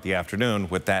 40s throughout the afternoon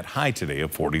with that high today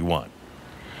of 41.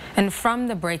 And from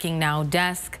the Breaking Now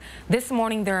desk, this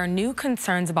morning there are new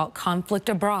concerns about conflict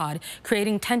abroad,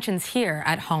 creating tensions here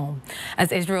at home.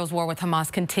 As Israel's war with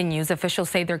Hamas continues, officials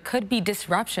say there could be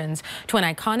disruptions to an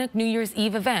iconic New Year's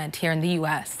Eve event here in the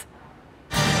U.S.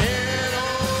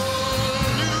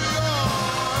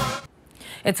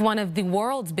 It's one of the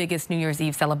world's biggest New Year's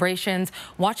Eve celebrations,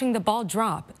 watching the ball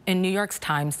drop in New York's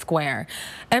Times Square.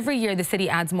 Every year, the city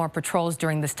adds more patrols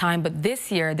during this time, but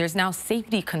this year, there's now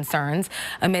safety concerns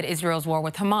amid Israel's war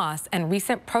with Hamas and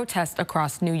recent protests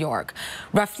across New York.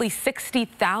 Roughly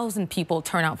 60,000 people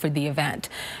turn out for the event.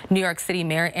 New York City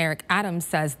Mayor Eric Adams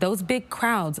says those big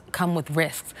crowds come with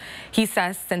risks. He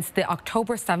says since the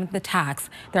October 7th attacks,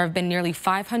 there have been nearly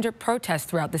 500 protests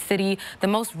throughout the city, the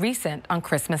most recent on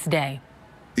Christmas Day.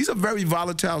 These are very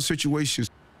volatile situations.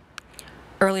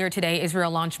 Earlier today, Israel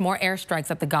launched more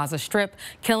airstrikes at the Gaza Strip,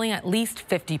 killing at least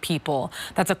 50 people.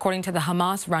 That's according to the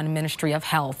Hamas-run Ministry of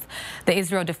Health. The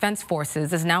Israel Defense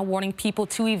Forces is now warning people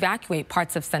to evacuate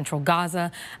parts of central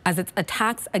Gaza as its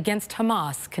attacks against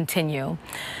Hamas continue.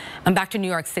 And back to New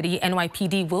York City,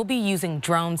 NYPD will be using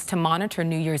drones to monitor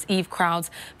New Year's Eve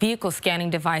crowds, vehicle scanning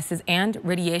devices, and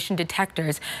radiation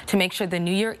detectors to make sure the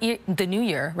New Year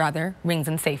rings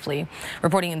in safely.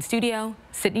 Reporting in studio,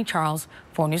 Sydney Charles,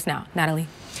 4 News Now. Natalie.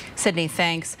 Sydney,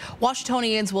 thanks.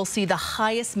 Washingtonians will see the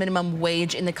highest minimum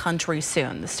wage in the country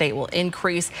soon. The state will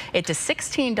increase it to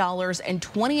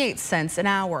 $16.28 an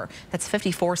hour. That's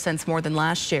 54 cents more than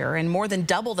last year and more than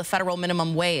double the federal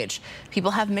minimum wage.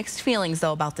 People have mixed feelings,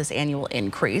 though, about this annual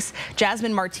increase.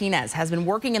 Jasmine Martinez has been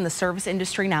working in the service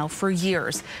industry now for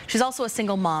years. She's also a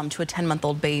single mom to a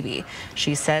 10-month-old baby.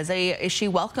 She says she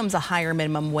welcomes a higher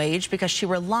minimum wage because she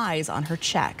relies on her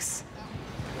checks.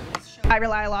 I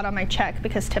rely a lot on my check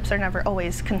because tips are never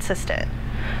always consistent.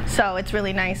 So it's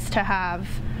really nice to have,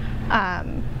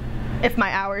 if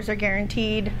my hours are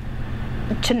guaranteed,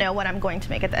 to know what I'm going to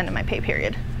make at the end of my pay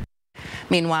period.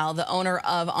 Meanwhile, the owner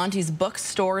of Auntie's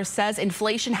Bookstore says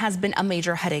inflation has been a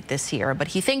major headache this year, but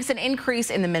he thinks an increase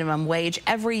in the minimum wage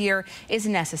every year is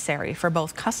necessary for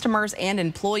both customers and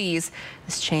employees.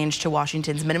 This change to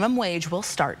Washington's minimum wage will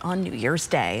start on New Year's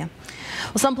Day.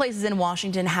 Well, some places in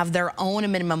Washington have their own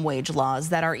minimum wage laws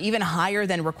that are even higher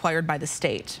than required by the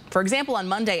state. For example, on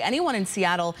Monday, anyone in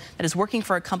Seattle that is working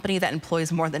for a company that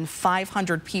employs more than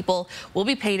 500 people will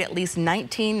be paid at least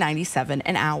 $19.97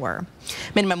 an hour.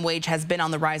 Minimum wage has been on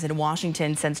the rise in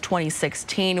Washington since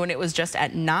 2016, when it was just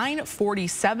at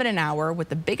 $9.47 an hour, with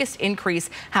the biggest increase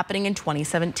happening in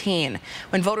 2017,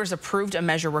 when voters approved a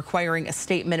measure requiring a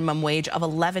state minimum wage of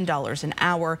 $11 an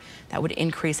hour that would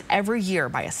increase every year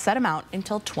by a set amount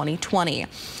until 2020.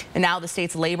 And now the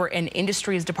state's Labor and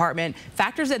Industries Department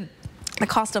factors in the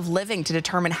cost of living to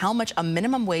determine how much a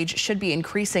minimum wage should be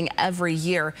increasing every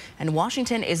year. And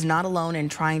Washington is not alone in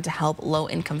trying to help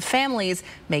low-income families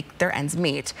make their ends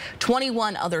meet.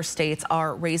 21 other states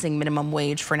are raising minimum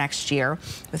wage for next year,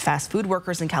 with fast food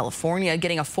workers in California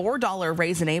getting a $4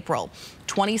 raise in April.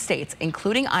 20 states,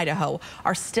 including Idaho,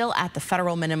 are still at the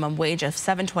federal minimum wage of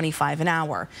 $7.25 an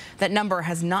hour. That number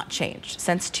has not changed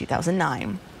since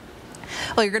 2009.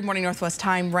 Well, your Good Morning Northwest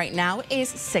time right now is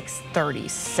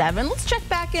 6:37. Let's check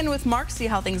back in with Mark, see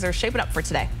how things are shaping up for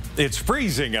today. It's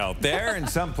freezing out there in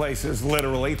some places,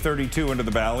 literally 32 into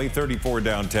the valley, 34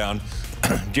 downtown.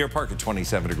 Deer Park at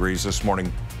 27 degrees this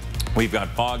morning. We've got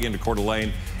fog into Coeur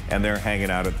d'Alene, and they're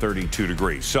hanging out at 32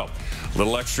 degrees. So a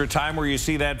little extra time where you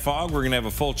see that fog. We're going to have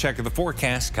a full check of the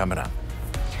forecast coming up.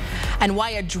 And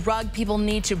why a drug people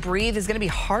need to breathe is going to be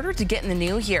harder to get in the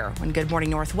new year when Good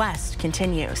Morning Northwest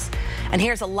continues. And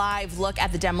here's a live look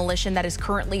at the demolition that is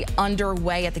currently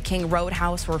underway at the King Road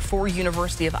house, where 4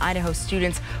 University of Idaho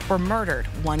students were murdered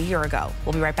 1 year ago.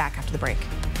 We'll be right back after the break.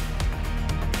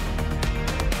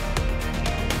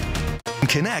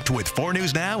 Connect with 4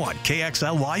 News Now on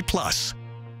KXLY+.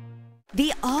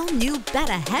 The all-new Bet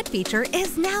Ahead feature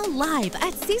is now live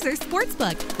at Caesars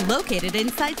Sportsbook, located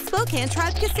inside Spokane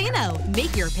Tribe Casino.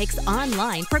 Make your picks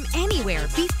online from anywhere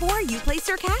before you place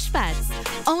your cash bets.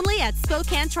 Only at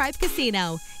Spokane Tribe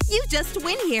Casino. You just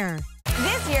win here.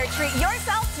 This year, treat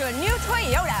yourself to a new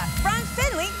Toyota from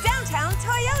Findlay Downtown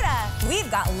Toyota. We've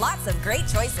got lots of great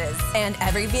choices, and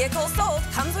every vehicle sold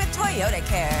comes with Toyota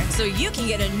Care, so you can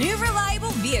get a new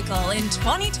reliable vehicle in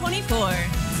 2024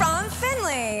 from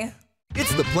Findlay.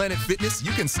 It's the Planet Fitness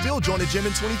You Can Still Join a Gym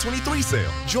in 2023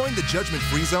 sale. Join the Judgment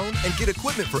Free Zone and get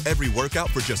equipment for every workout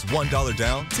for just $1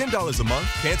 down, $10 a month,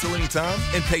 cancel anytime,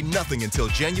 and pay nothing until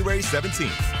January 17th.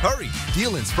 Hurry!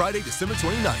 Deal ends Friday, December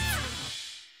 29th.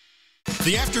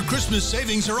 The after Christmas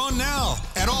savings are on now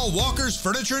at all Walker's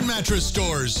Furniture and Mattress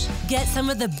stores. Get some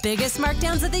of the biggest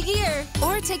markdowns of the year,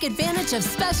 or take advantage of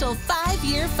special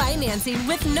 5-year financing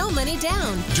with no money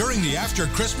down during the after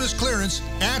Christmas clearance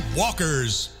at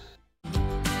Walker's.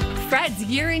 Fred's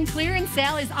year-end clearance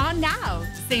sale is on now.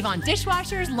 Save on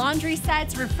dishwashers, laundry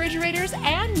sets, refrigerators,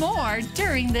 and more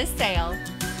during this sale.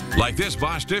 Like this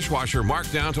Bosch dishwasher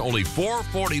marked down to only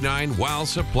 $4.49 while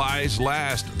supplies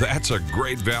last. That's a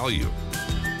great value.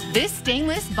 This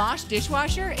stainless Bosch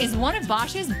dishwasher is one of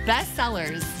Bosch's best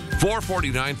sellers.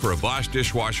 $4.49 for a Bosch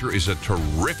dishwasher is a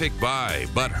terrific buy,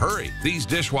 but hurry, these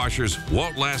dishwashers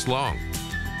won't last long.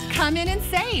 Come in and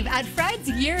save at Fred's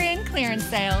year-end clearance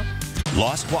sale.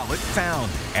 Lost wallet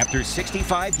found after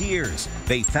 65 years.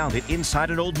 They found it inside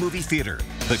an old movie theater.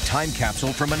 The time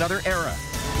capsule from another era.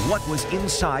 What was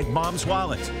inside Mom's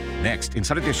wallet? Next,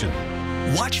 Inside Edition.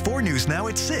 Watch 4 News Now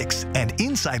at 6 and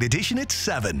Inside Edition at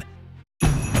 7.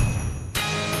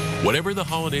 Whatever the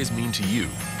holidays mean to you,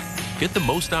 get the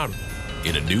most out of them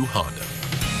in a new Honda.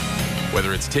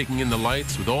 Whether it's taking in the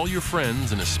lights with all your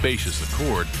friends in a spacious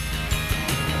Accord,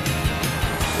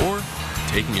 or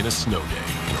taking in a snow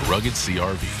day in a rugged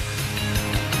CR-V.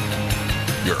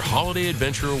 Your holiday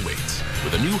adventure awaits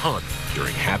with a new Honda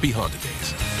during Happy Honda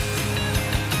Days.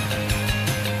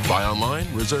 Buy online,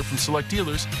 reserve from select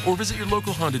dealers, or visit your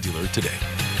local Honda dealer today.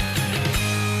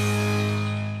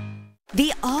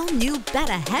 The all-new Bet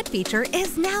Ahead feature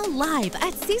is now live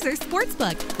at Caesars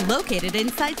Sportsbook, located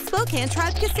inside Spokane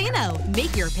Tribe Casino.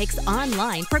 Make your picks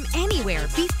online from anywhere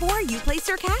before you place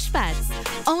your cash bets.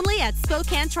 Only at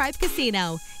Spokane Tribe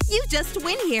Casino. You just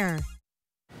win here.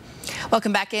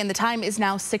 Welcome back in. The time is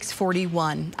now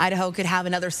 6:41. Idaho could have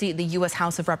another seat in the U.S.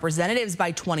 House of Representatives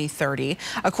by 2030.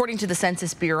 According to the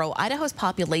Census Bureau, Idaho's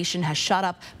population has shot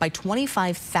up by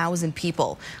 25,000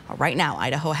 people. Right now,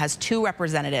 Idaho has 2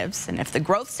 representatives, and if the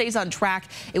growth stays on track,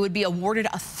 it would be awarded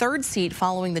a 3rd seat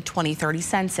following the 2030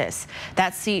 census.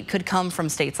 That seat could come from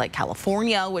states like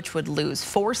California, which would lose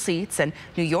 4 seats, and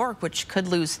New York, which could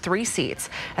lose 3 seats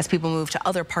as people move to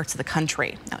other parts of the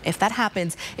country. Now, if that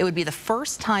happens, it would be the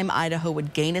first time Idaho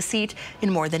would gain a seat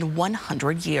in more than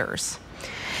 100 years.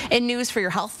 In news for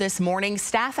your health this morning,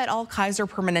 staff at all Kaiser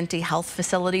Permanente health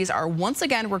facilities are once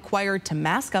again required to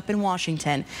mask up in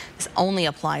Washington. This only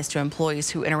applies to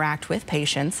employees who interact with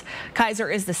patients.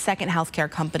 Kaiser is the second healthcare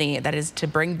company that is to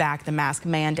bring back the mask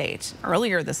mandate.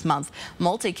 Earlier this month,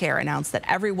 Multicare announced that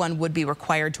everyone would be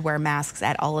required to wear masks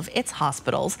at all of its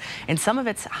hospitals and some of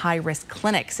its high-risk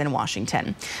clinics in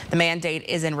Washington. The mandate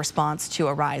is in response to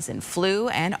a rise in flu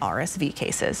and RSV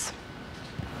cases.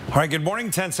 All right, good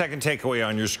morning. 10-second takeaway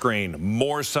on your screen.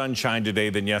 More sunshine today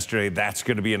than yesterday. That's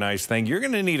going to be a nice thing. You're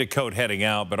going to need a coat heading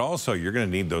out, but also you're going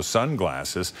to need those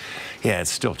sunglasses. Yeah, it's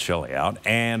still chilly out,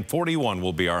 and 41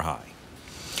 will be our high.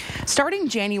 Starting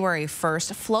January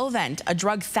 1st, Flovent, a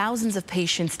drug thousands of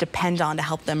patients depend on to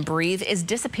help them breathe, is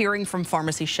disappearing from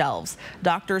pharmacy shelves.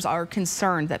 Doctors are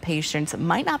concerned that patients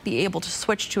might not be able to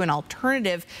switch to an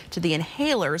alternative to the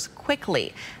inhalers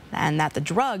quickly, and that the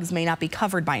drugs may not be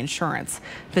covered by insurance.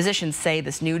 Physicians say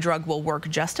this new drug will work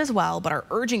just as well, but are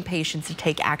urging patients to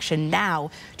take action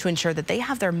now to ensure that they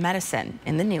have their medicine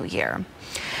in the new year.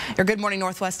 Your Good Morning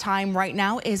Northwest time right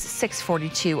now is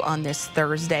 6:42 on this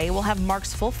Thursday. We'll have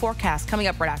Mark's full forecast coming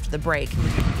up right after the break.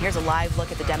 Here's a live look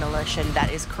at the demolition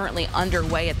that is currently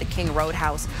underway at the King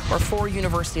Roadhouse, where 4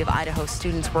 University of Idaho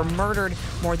students were murdered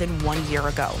more than 1 year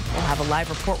ago. We'll have a live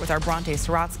report with our Bronte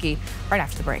Sorotsky right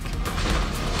after the break.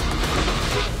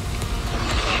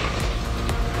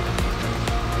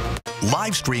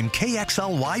 Live stream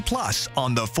KXLY Plus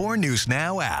on the 4 News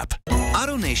Now app.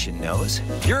 AutoNation knows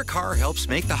your car helps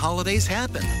make the holidays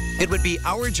happen. It would be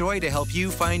our joy to help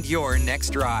you find your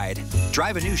next ride.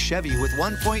 Drive a new Chevy with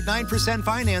 1.9%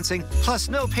 financing plus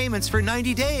no payments for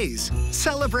 90 days.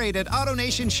 Celebrate at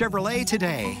AutoNation Chevrolet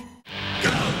today. Go,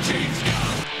 Chiefs,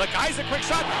 go! Look, Isaac, quick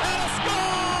shot, and a score!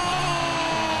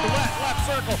 Left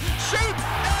circle, shoots,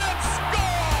 and scores!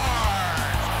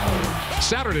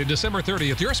 Saturday, December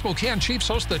 30th, your Spokane Chiefs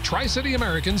host the Tri-City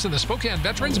Americans in the Spokane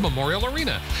Veterans Memorial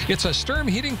Arena. It's a Sturm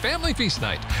Heating Family Feast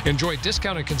night. Enjoy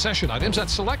discounted concession items at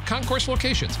select concourse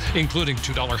locations, including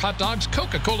 $2 hot dogs,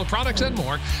 Coca-Cola products, and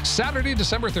more. Saturday,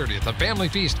 December 30th, a family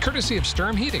feast courtesy of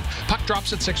Sturm Heating. Puck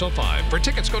drops at 6:05. For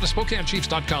tickets, go to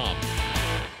SpokaneChiefs.com.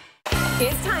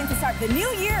 It's time to start the new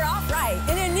year off right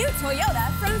in a new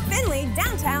Toyota from Findlay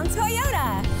Downtown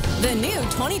Toyota. The new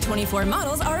 2024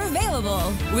 models are available,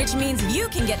 which means you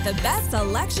can get the best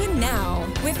selection now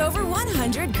with over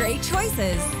 100 great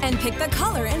choices. And pick the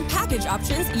color and package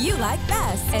options you like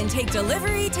best and take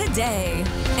delivery today.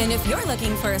 And if you're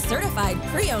looking for a certified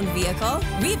pre-owned vehicle,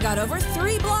 we've got over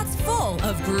 3 blocks full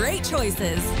of great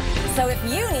choices. So if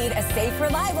you need a safe,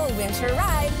 reliable winter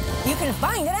ride, you can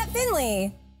find it at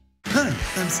Findlay. Hi,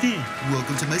 I'm Stan.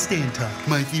 Welcome to my Stan Talk.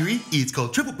 My theory, it's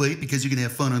called Triple Play because you can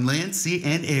have fun on land, sea,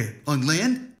 and air. On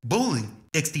land, bowling,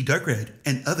 XD Dark Ride,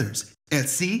 and others. At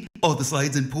sea, all the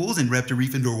slides and pools in Raptor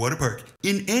Reef Indoor Water Park.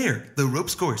 In air, the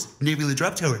ropes course, Nebula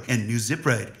Drop Tower, and new zip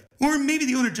ride. Or maybe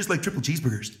the owner just liked triple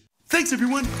cheeseburgers. Thanks,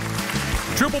 everyone.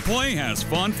 Triple Play has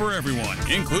fun for everyone,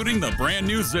 including the brand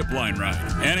new zipline ride.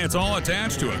 And it's all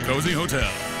attached to a cozy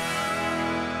hotel.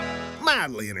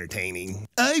 Mildly entertaining.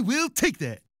 I will take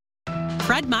that.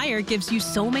 Fred Meyer gives you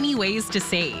so many ways to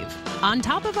save. On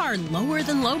top of our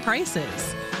lower-than-low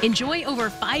prices. Enjoy over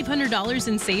 $500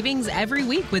 in savings every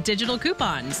week with digital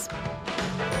coupons.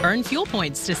 Earn fuel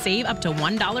points to save up to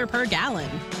 $1 per gallon.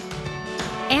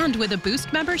 And with a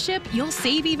Boost membership, you'll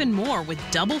save even more with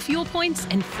double fuel points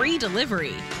and free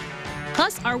delivery.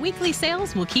 Plus, our weekly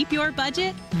sales will keep your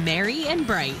budget merry and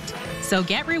bright. So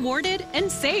get rewarded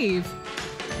and save.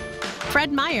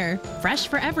 Fred Meyer, fresh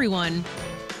for everyone.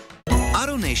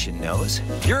 AutoNation knows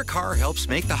your car helps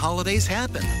make the holidays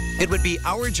happen. It would be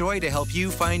our joy to help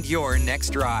you find your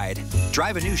next ride.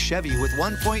 Drive a new Chevy with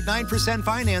 1.9%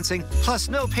 financing, plus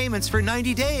no payments for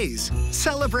 90 days.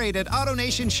 Celebrate at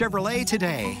AutoNation Chevrolet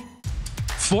today.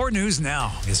 4 News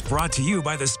Now is brought to you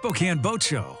by the Spokane Boat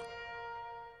Show.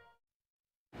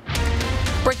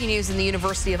 Breaking news in the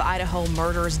University of Idaho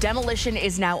murders. Demolition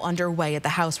is now underway at the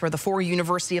house where the 4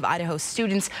 University of Idaho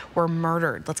students were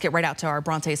murdered. Let's get right out to our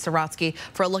Bronte Sorotsky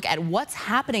for a look at what's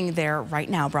happening there right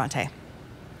now. Bronte.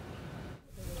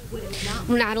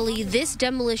 Natalie, this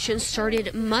demolition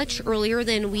started much earlier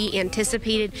than we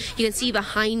anticipated. You can see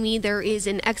behind me there is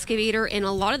an excavator and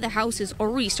a lot of the house is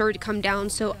already started to come down.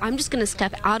 So I'm just going to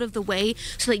step out of the way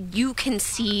so that you can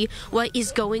see what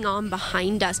is going on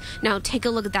behind us. Now take a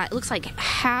look at that. It looks like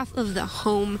half of the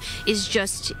home is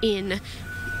just in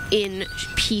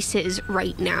pieces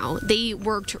right now. They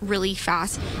worked really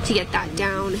fast to get that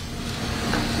down.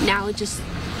 Now it just...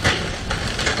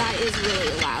 That is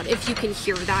really loud. If you can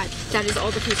hear that, that is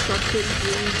all the construction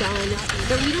being done.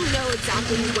 But we don't know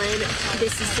exactly when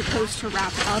this is supposed to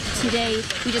wrap up today.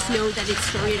 We just know that it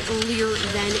started earlier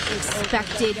than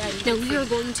expected. Now we are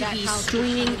going to be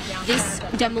streaming this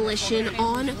demolition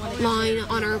online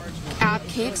on our app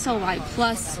KXLY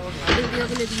Plus, and we are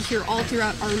going to be here all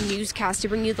throughout our newscast to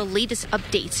bring you the latest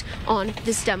updates on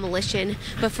this demolition.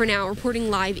 But for now, reporting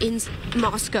live in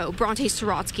Moscow, Bronte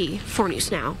Sorotsky, 4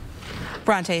 News Now.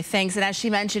 Bronte, thanks. And as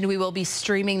she mentioned, we will be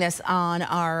streaming this on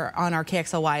our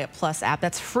KXLY Plus app.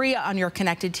 That's free on your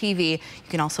connected TV. You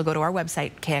can also go to our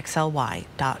website,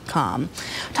 KXLY.com.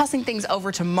 Tossing things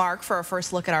over to Mark for our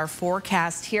first look at our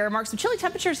forecast here. Mark, some chilly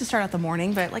temperatures to start out the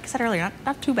morning, but like I said earlier,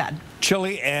 not too bad.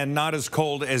 Chilly and not as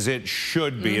cold as it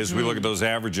should be as we look at those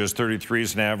averages. 33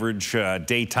 is an average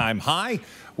daytime high.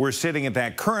 We're sitting at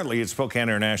that currently at Spokane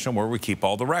International where we keep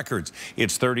all the records.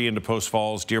 It's 30 into Post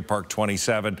Falls, Deer Park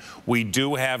 27. We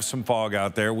do have some fog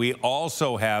out there. We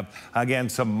also have, again,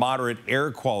 some moderate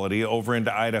air quality over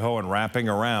into Idaho and wrapping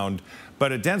around.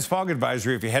 But a dense fog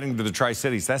advisory, if you're heading to the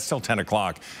Tri-Cities, that's still 10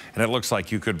 o'clock, and it looks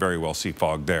like you could very well see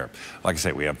fog there. Like I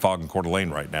say, we have fog in Coeur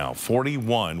d'Alene right now.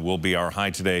 41 will be our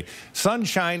high today.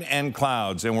 Sunshine and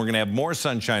clouds, and we're going to have more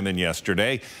sunshine than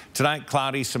yesterday. Tonight,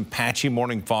 cloudy, some patchy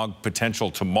morning fog potential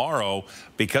tomorrow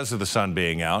because of the sun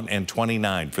being out, and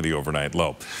 29 for the overnight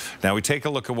low. Now, we take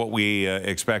a look at what we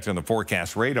expect on the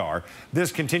forecast radar.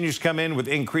 This continues to come in with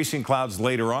increasing clouds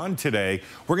later on today.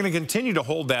 We're going to continue to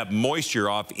hold that moisture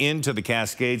off into the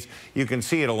Cascades. You can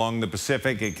see it along the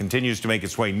Pacific. It continues to make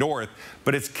its way north,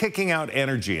 but it's kicking out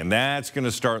energy, and that's going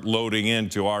to start loading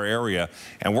into our area.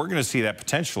 And we're going to see that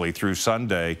potentially through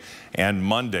Sunday and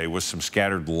Monday with some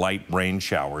scattered light rain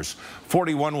showers.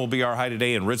 41 will be our high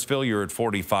today in Ritzville. You're at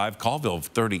 45. Colville,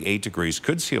 38 degrees.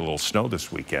 Could see a little snow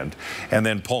this weekend. And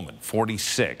then Pullman,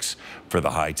 46 for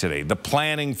the high today. The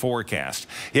planning forecast.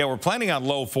 Yeah, we're planning on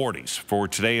low 40s for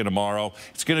today and tomorrow.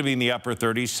 It's going to be in the upper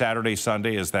 30s Saturday,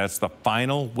 Sunday, as that's the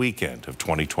final weekend of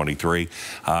 2023.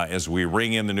 As we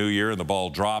ring in the new year and the ball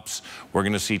drops, we're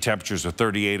going to see temperatures of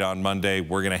 38 on Monday.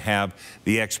 We're going to have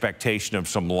the expectation of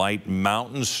some light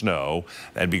mountain snow.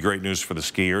 That'd be great news for the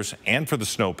skiers and for the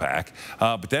snowpack.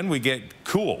 But then we get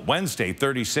cool. Wednesday,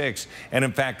 36. And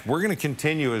in fact, we're going to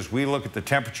continue as we look at the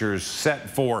temperatures set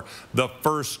for the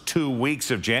first 2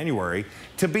 weeks of January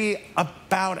to be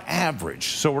about average.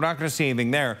 So we're not going to see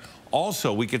anything there.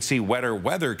 Also, we could see wetter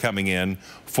weather coming in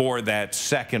for that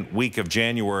second week of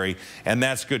January, and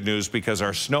that's good news because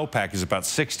our snowpack is about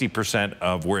 60%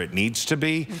 of where it needs to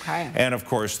be. Okay. And of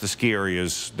course, the ski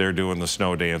areas, they're doing the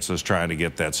snow dances, trying to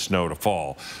get that snow to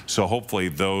fall. So hopefully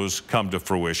those come to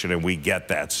fruition and we get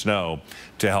that snow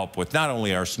to help with not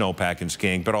only our snowpack and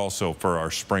skiing, but also for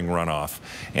our spring runoff.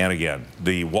 And again,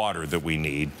 the water that we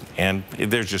need. And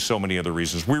there's just so many other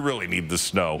reasons. We really need the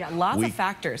snow. Yeah, lots of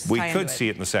factors. We could see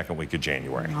it in the second week week of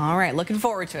January. All right, looking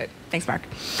forward to it. Thanks, Mark.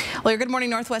 Well, your Good Morning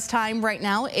Northwest time right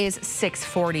now is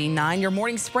 6:49. Your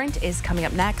morning sprint is coming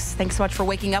up next. Thanks so much for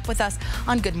waking up with us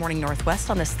on Good Morning Northwest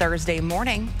on this Thursday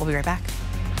morning. We'll be right back.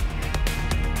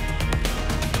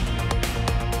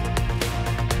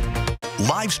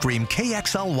 Live stream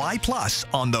KXLY Plus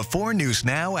on the 4 News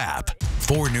Now app.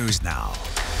 4 News Now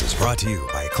is brought to you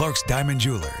by Clark's Diamond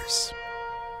Jewelers.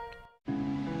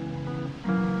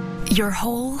 Your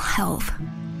whole health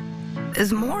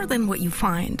is more than what you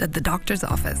find at the doctor's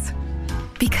office,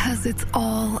 because it's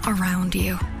all around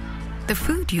you. The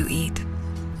food you eat,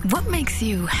 what makes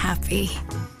you happy,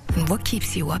 and what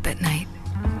keeps you up at night.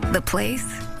 The place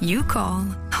you call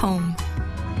home.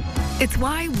 It's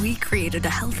why we created a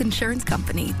health insurance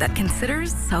company that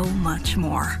considers so much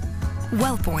more.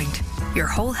 WellPoint, your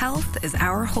whole health is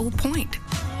our whole point.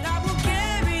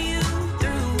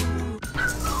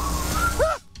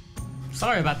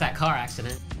 Sorry about that car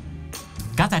accident.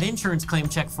 Got that insurance claim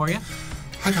check for you.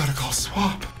 I gotta call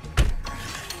Swap.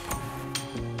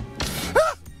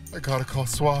 I gotta call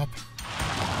Swap.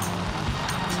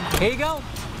 Here you go.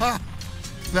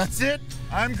 That's it?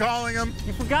 I'm calling him.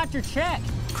 You forgot your check.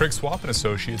 Craig Swap &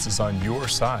 Associates is on your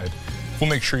side. We'll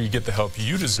make sure you get the help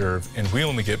you deserve, and we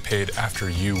only get paid after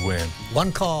you win.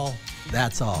 One call,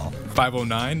 that's all.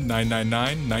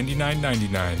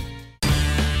 509-999-9999.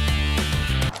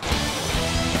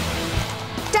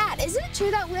 Isn't it true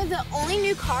that we're the only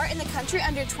new car in the country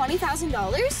under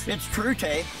 $20,000? It's true,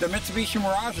 Tay. The Mitsubishi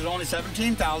Mirage is only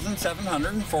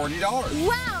 $17,740.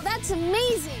 Wow, that's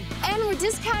amazing. And we're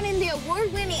discounting the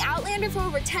award-winning Outlander for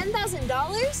over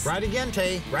 $10,000? Right again,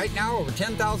 Tay. Right now, over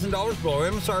 $10,000 below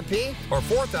MSRP or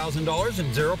 $4,000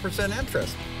 and 0%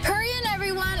 interest. Hurry in,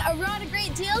 everyone. A lot of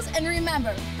great deals. And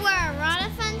remember, we're a lot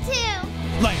of fun, too.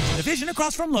 Lighting division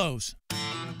across from Lowe's.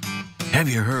 Have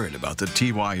you heard about the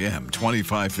TYM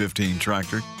 2515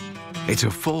 tractor? It's a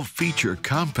full-feature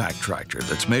compact tractor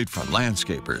that's made for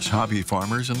landscapers, hobby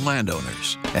farmers, and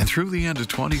landowners. And through the end of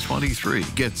 2023,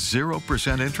 get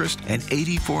 0% interest and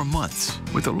 84 months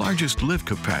with the largest lift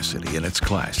capacity in its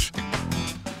class.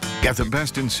 Get the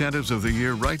best incentives of the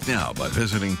year right now by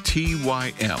visiting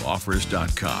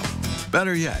TYMOffers.com.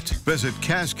 Better yet, visit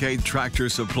Cascade Tractor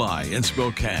Supply in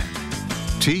Spokane.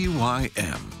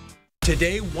 TYM.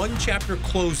 Today, one chapter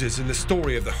closes in the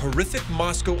story of the horrific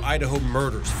Moscow, Idaho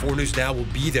murders. 4 News Now will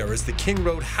be there as the King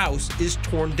Road house is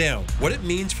torn down, what it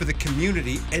means for the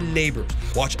community and neighbors.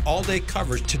 Watch all-day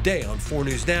coverage today on 4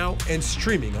 News Now and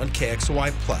streaming on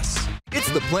KXLY+. It's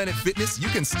the Planet Fitness You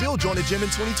Can Still Join a Gym in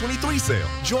 2023 sale.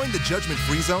 Join the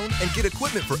judgment-free zone and get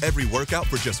equipment for every workout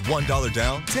for just $1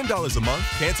 down, $10 a month,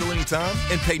 cancel anytime,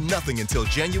 and pay nothing until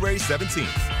January 17th.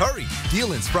 Hurry!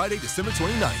 Deal ends Friday, December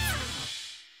 29th.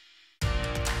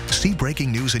 See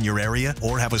breaking news in your area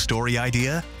or have a story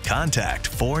idea? Contact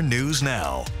 4 News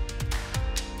Now.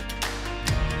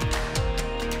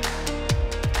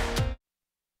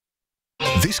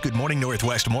 This Good Morning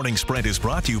Northwest morning sprint is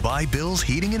brought to you by Bill's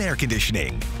Heating and Air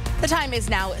Conditioning. The time is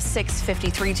now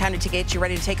 6:53. Time to get you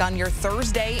ready to take on your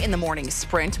Thursday in the morning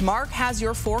sprint. Mark has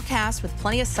your forecast with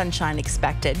plenty of sunshine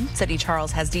expected. City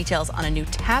Charles has details on a new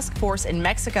task force in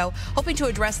Mexico hoping to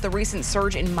address the recent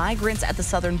surge in migrants at the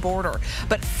southern border.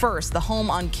 But first, the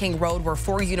home on King Road where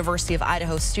 4 University of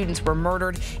Idaho students were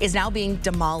murdered is now being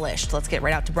demolished. Let's get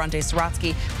right out to Bronte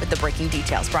Sorotsky with the breaking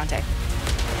details. Bronte.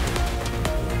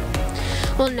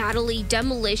 Well, Natalie,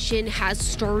 demolition has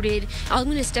started. I'm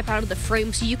going to step out of the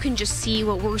frame so you can just see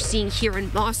what we're seeing here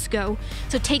in Moscow.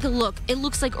 So take a look. It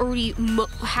looks like already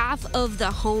half of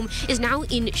the home is now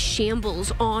in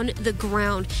shambles on the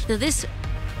ground. Now, this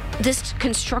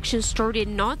construction started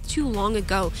not too long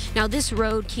ago. Now, this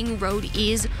road, King Road,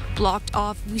 is blocked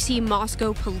off. We see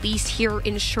Moscow police here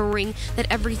ensuring that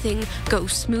everything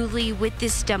goes smoothly with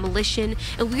this demolition.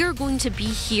 And we are going to be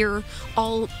here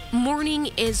all morning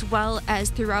as well as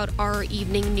throughout our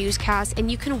evening newscast.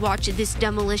 And you can watch this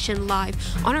demolition live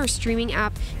on our streaming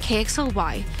app,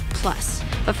 KXLY+.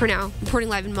 But for now, reporting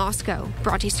live in Moscow,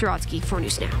 Bronte Sorotsky, 4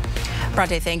 News Now.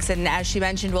 Bronte, thanks. And as she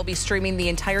mentioned, we'll be streaming the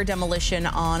entire demolition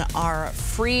on our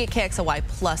free KXLY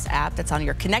Plus app that's on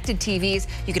your connected TVs.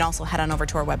 You can also head on over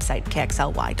to our website,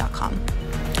 KXLY.com.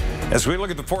 As we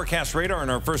look at the forecast radar and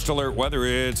our first alert weather,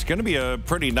 it's going to be a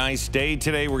pretty nice day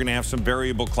today. We're going to have some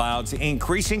variable clouds,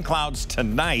 increasing clouds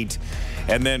tonight,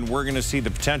 and then we're going to see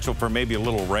the potential for maybe a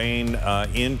little rain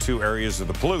into areas of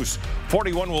the Palouse.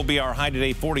 41 will be our high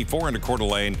today, 44 into Coeur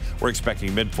d'Alene. We're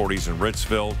expecting mid-40s in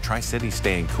Ritzville. Tri-City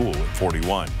staying cool at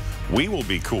 41. We will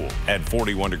be cool at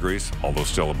 41 degrees, although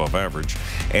still above average,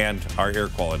 and our air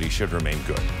quality should remain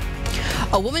good.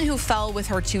 A woman who fell with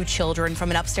her 2 children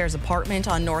from an upstairs apartment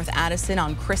on North Addison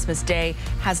on Christmas Day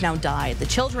has now died. The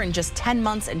children, just 10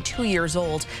 months and 2 years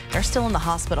old, they're still in the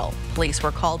hospital. Police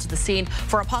were called to the scene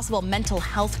for a possible mental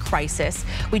health crisis.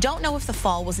 We don't know if the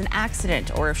fall was an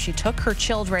accident or if she took her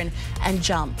children and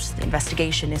jumped. The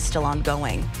investigation is still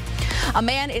ongoing. A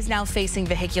man is now facing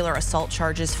vehicular assault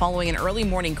charges following an early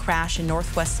morning crash in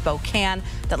northwest Spokane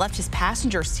that left his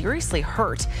passenger seriously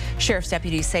hurt. Sheriff's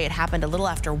deputies say it happened a little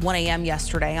after 1 a.m.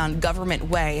 yesterday on Government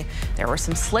Way. There were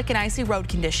some slick and icy road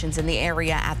conditions in the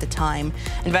area at the time.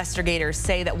 Investigators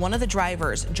say that one of the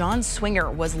drivers, John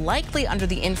Swinger, was likely under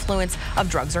the influence of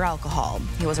drugs or alcohol.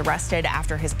 He was arrested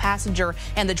after his passenger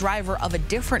and the driver of a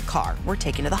different car were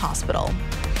taken to the hospital.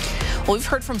 Well, we've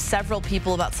heard from several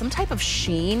people about some type of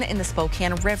sheen in the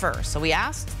Spokane River. So we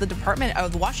asked the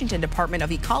Washington Department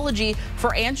of Ecology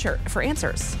for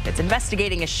answers. It's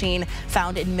investigating a sheen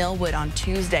found in Millwood on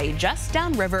Tuesday, just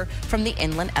downriver from the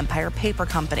Inland Empire Paper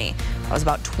Company. It was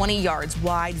about 20 yards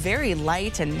wide, very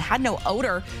light, and had no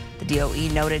odor. The DOE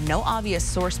noted no obvious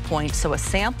source point, so a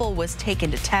sample was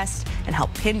taken to test and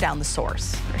help pin down the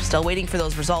source. We're still waiting for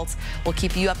those results. We'll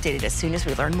keep you updated as soon as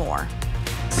we learn more.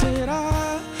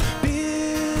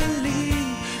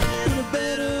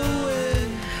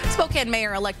 Spokane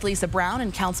Mayor-elect Lisa Brown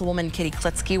and Councilwoman Kitty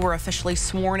Klitsky were officially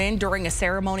sworn in during a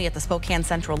ceremony at the Spokane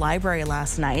Central Library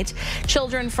last night.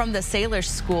 Children from the Salish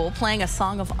School playing a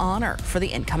song of honor for the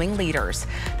incoming leaders.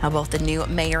 Now, both the new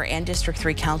mayor and District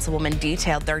 3 Councilwoman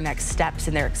detailed their next steps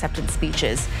in their acceptance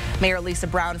speeches. Mayor Lisa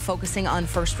Brown focusing on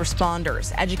first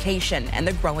responders, education, and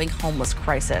the growing homeless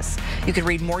crisis. You can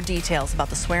read more details about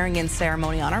the swearing-in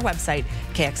ceremony on our website,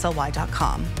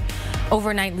 KXLY.com.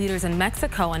 Overnight, leaders in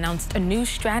Mexico announced a new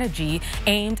strategy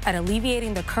aimed at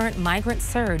alleviating the current migrant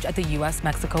surge at the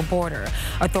U.S.-Mexico border.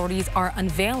 Authorities are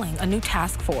unveiling a new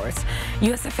task force.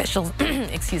 U.S. officials,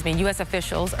 U.S.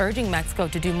 officials urging Mexico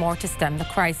to do more to stem the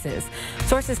crisis.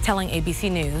 Sources telling ABC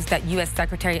News that U.S.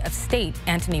 Secretary of State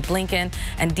Antony Blinken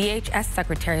and DHS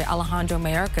Secretary Alejandro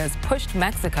Mayorkas pushed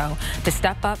Mexico to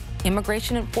step up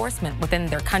immigration enforcement within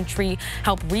their country,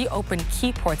 help reopen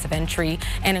key ports of entry,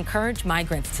 and encourage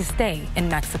migrants to stay in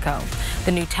Mexico.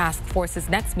 The new task force's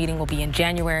next meeting will be in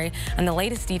January, and the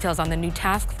latest details on the new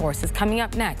task force is coming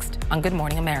up next on Good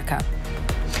Morning America.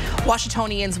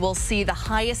 Washingtonians will see the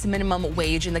highest minimum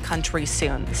wage in the country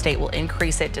soon. The state will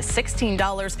increase it to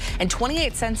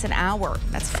 $16.28 an hour.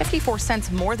 That's 54 cents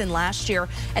more than last year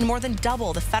and more than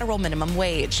double the federal minimum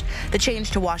wage. The change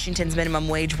to Washington's minimum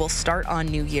wage will start on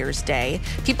New Year's Day.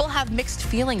 People have mixed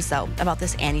feelings, though, about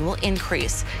this annual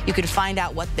increase. You can find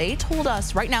out what they told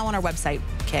us right now on our website,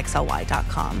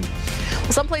 KXLY.com.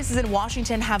 Well, some places in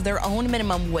Washington have their own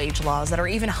minimum wage laws that are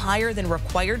even higher than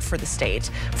required for the state.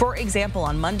 For example,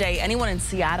 on Monday, anyone in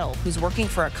Seattle who's working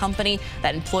for a company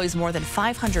that employs more than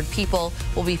 500 people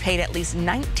will be paid at least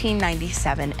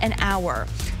 $19.97 an hour.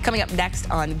 Coming up next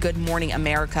on Good Morning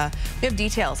America, we have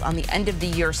details on the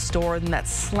end-of-the-year storm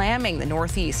that's slamming the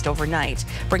Northeast overnight,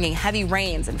 bringing heavy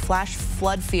rains and flash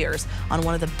flood fears on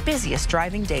one of the busiest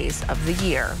driving days of the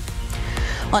year.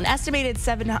 Well, an estimated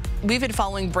we've been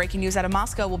following breaking news out of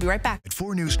Moscow. We'll be right back. At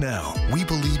 4 News Now, we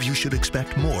believe you should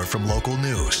expect more from local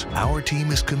news. Our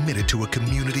team is committed to a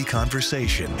community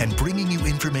conversation and bringing you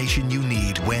information you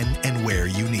need when and where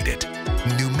you need it.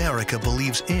 Numerica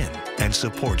believes in and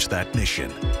supports that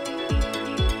mission.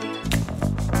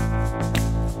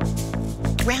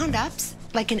 Roundup's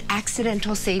like an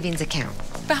accidental savings account.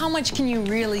 But how much can you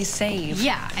really save?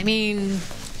 Yeah, I mean,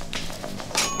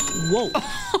 whoa.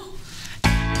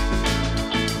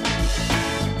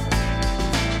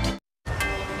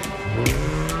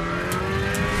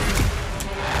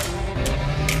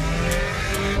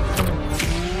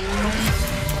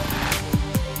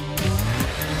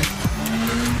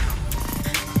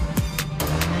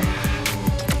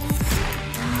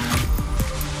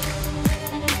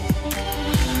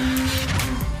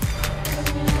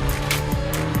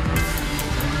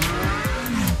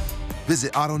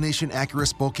 Visit AutoNation Acura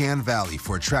Spokane Valley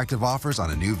for attractive offers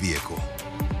on a new vehicle.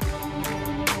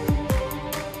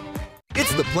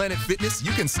 It's the Planet Fitness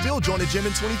You Can Still Join a Gym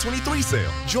in 2023 sale.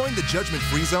 Join the Judgment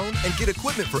Free Zone and get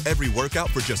equipment for every workout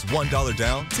for just $1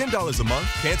 down, $10 a month,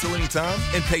 cancel anytime,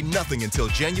 and pay nothing until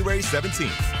January 17th.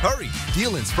 Hurry!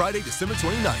 Deal ends Friday, December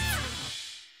 29th.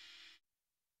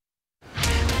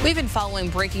 We've been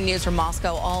following breaking news from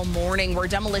Moscow all morning, where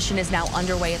demolition is now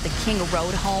underway at the King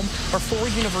Road home, where 4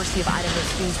 University of Idaho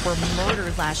students were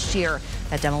murdered last year.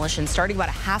 That demolition starting about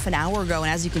a half an hour ago,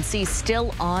 and as you can see,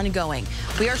 still ongoing.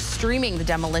 We are streaming the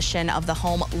demolition of the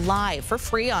home live for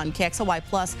free on KXLY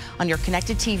Plus on your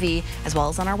connected TV, as well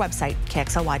as on our website,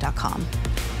 KXLY.com.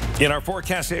 In our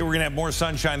forecast today, we're going to have more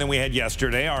sunshine than we had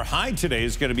yesterday. Our high today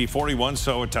is going to be 41,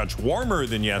 so a touch warmer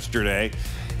than yesterday.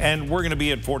 And we're going to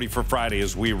be at 40 for Friday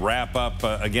as we wrap up,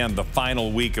 again, the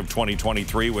final week of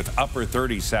 2023 with upper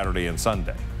 30s Saturday and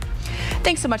Sunday.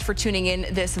 Thanks so much for tuning in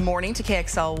this morning to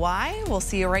KXLY. We'll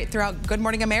see you right throughout Good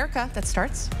Morning America. That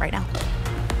starts right now.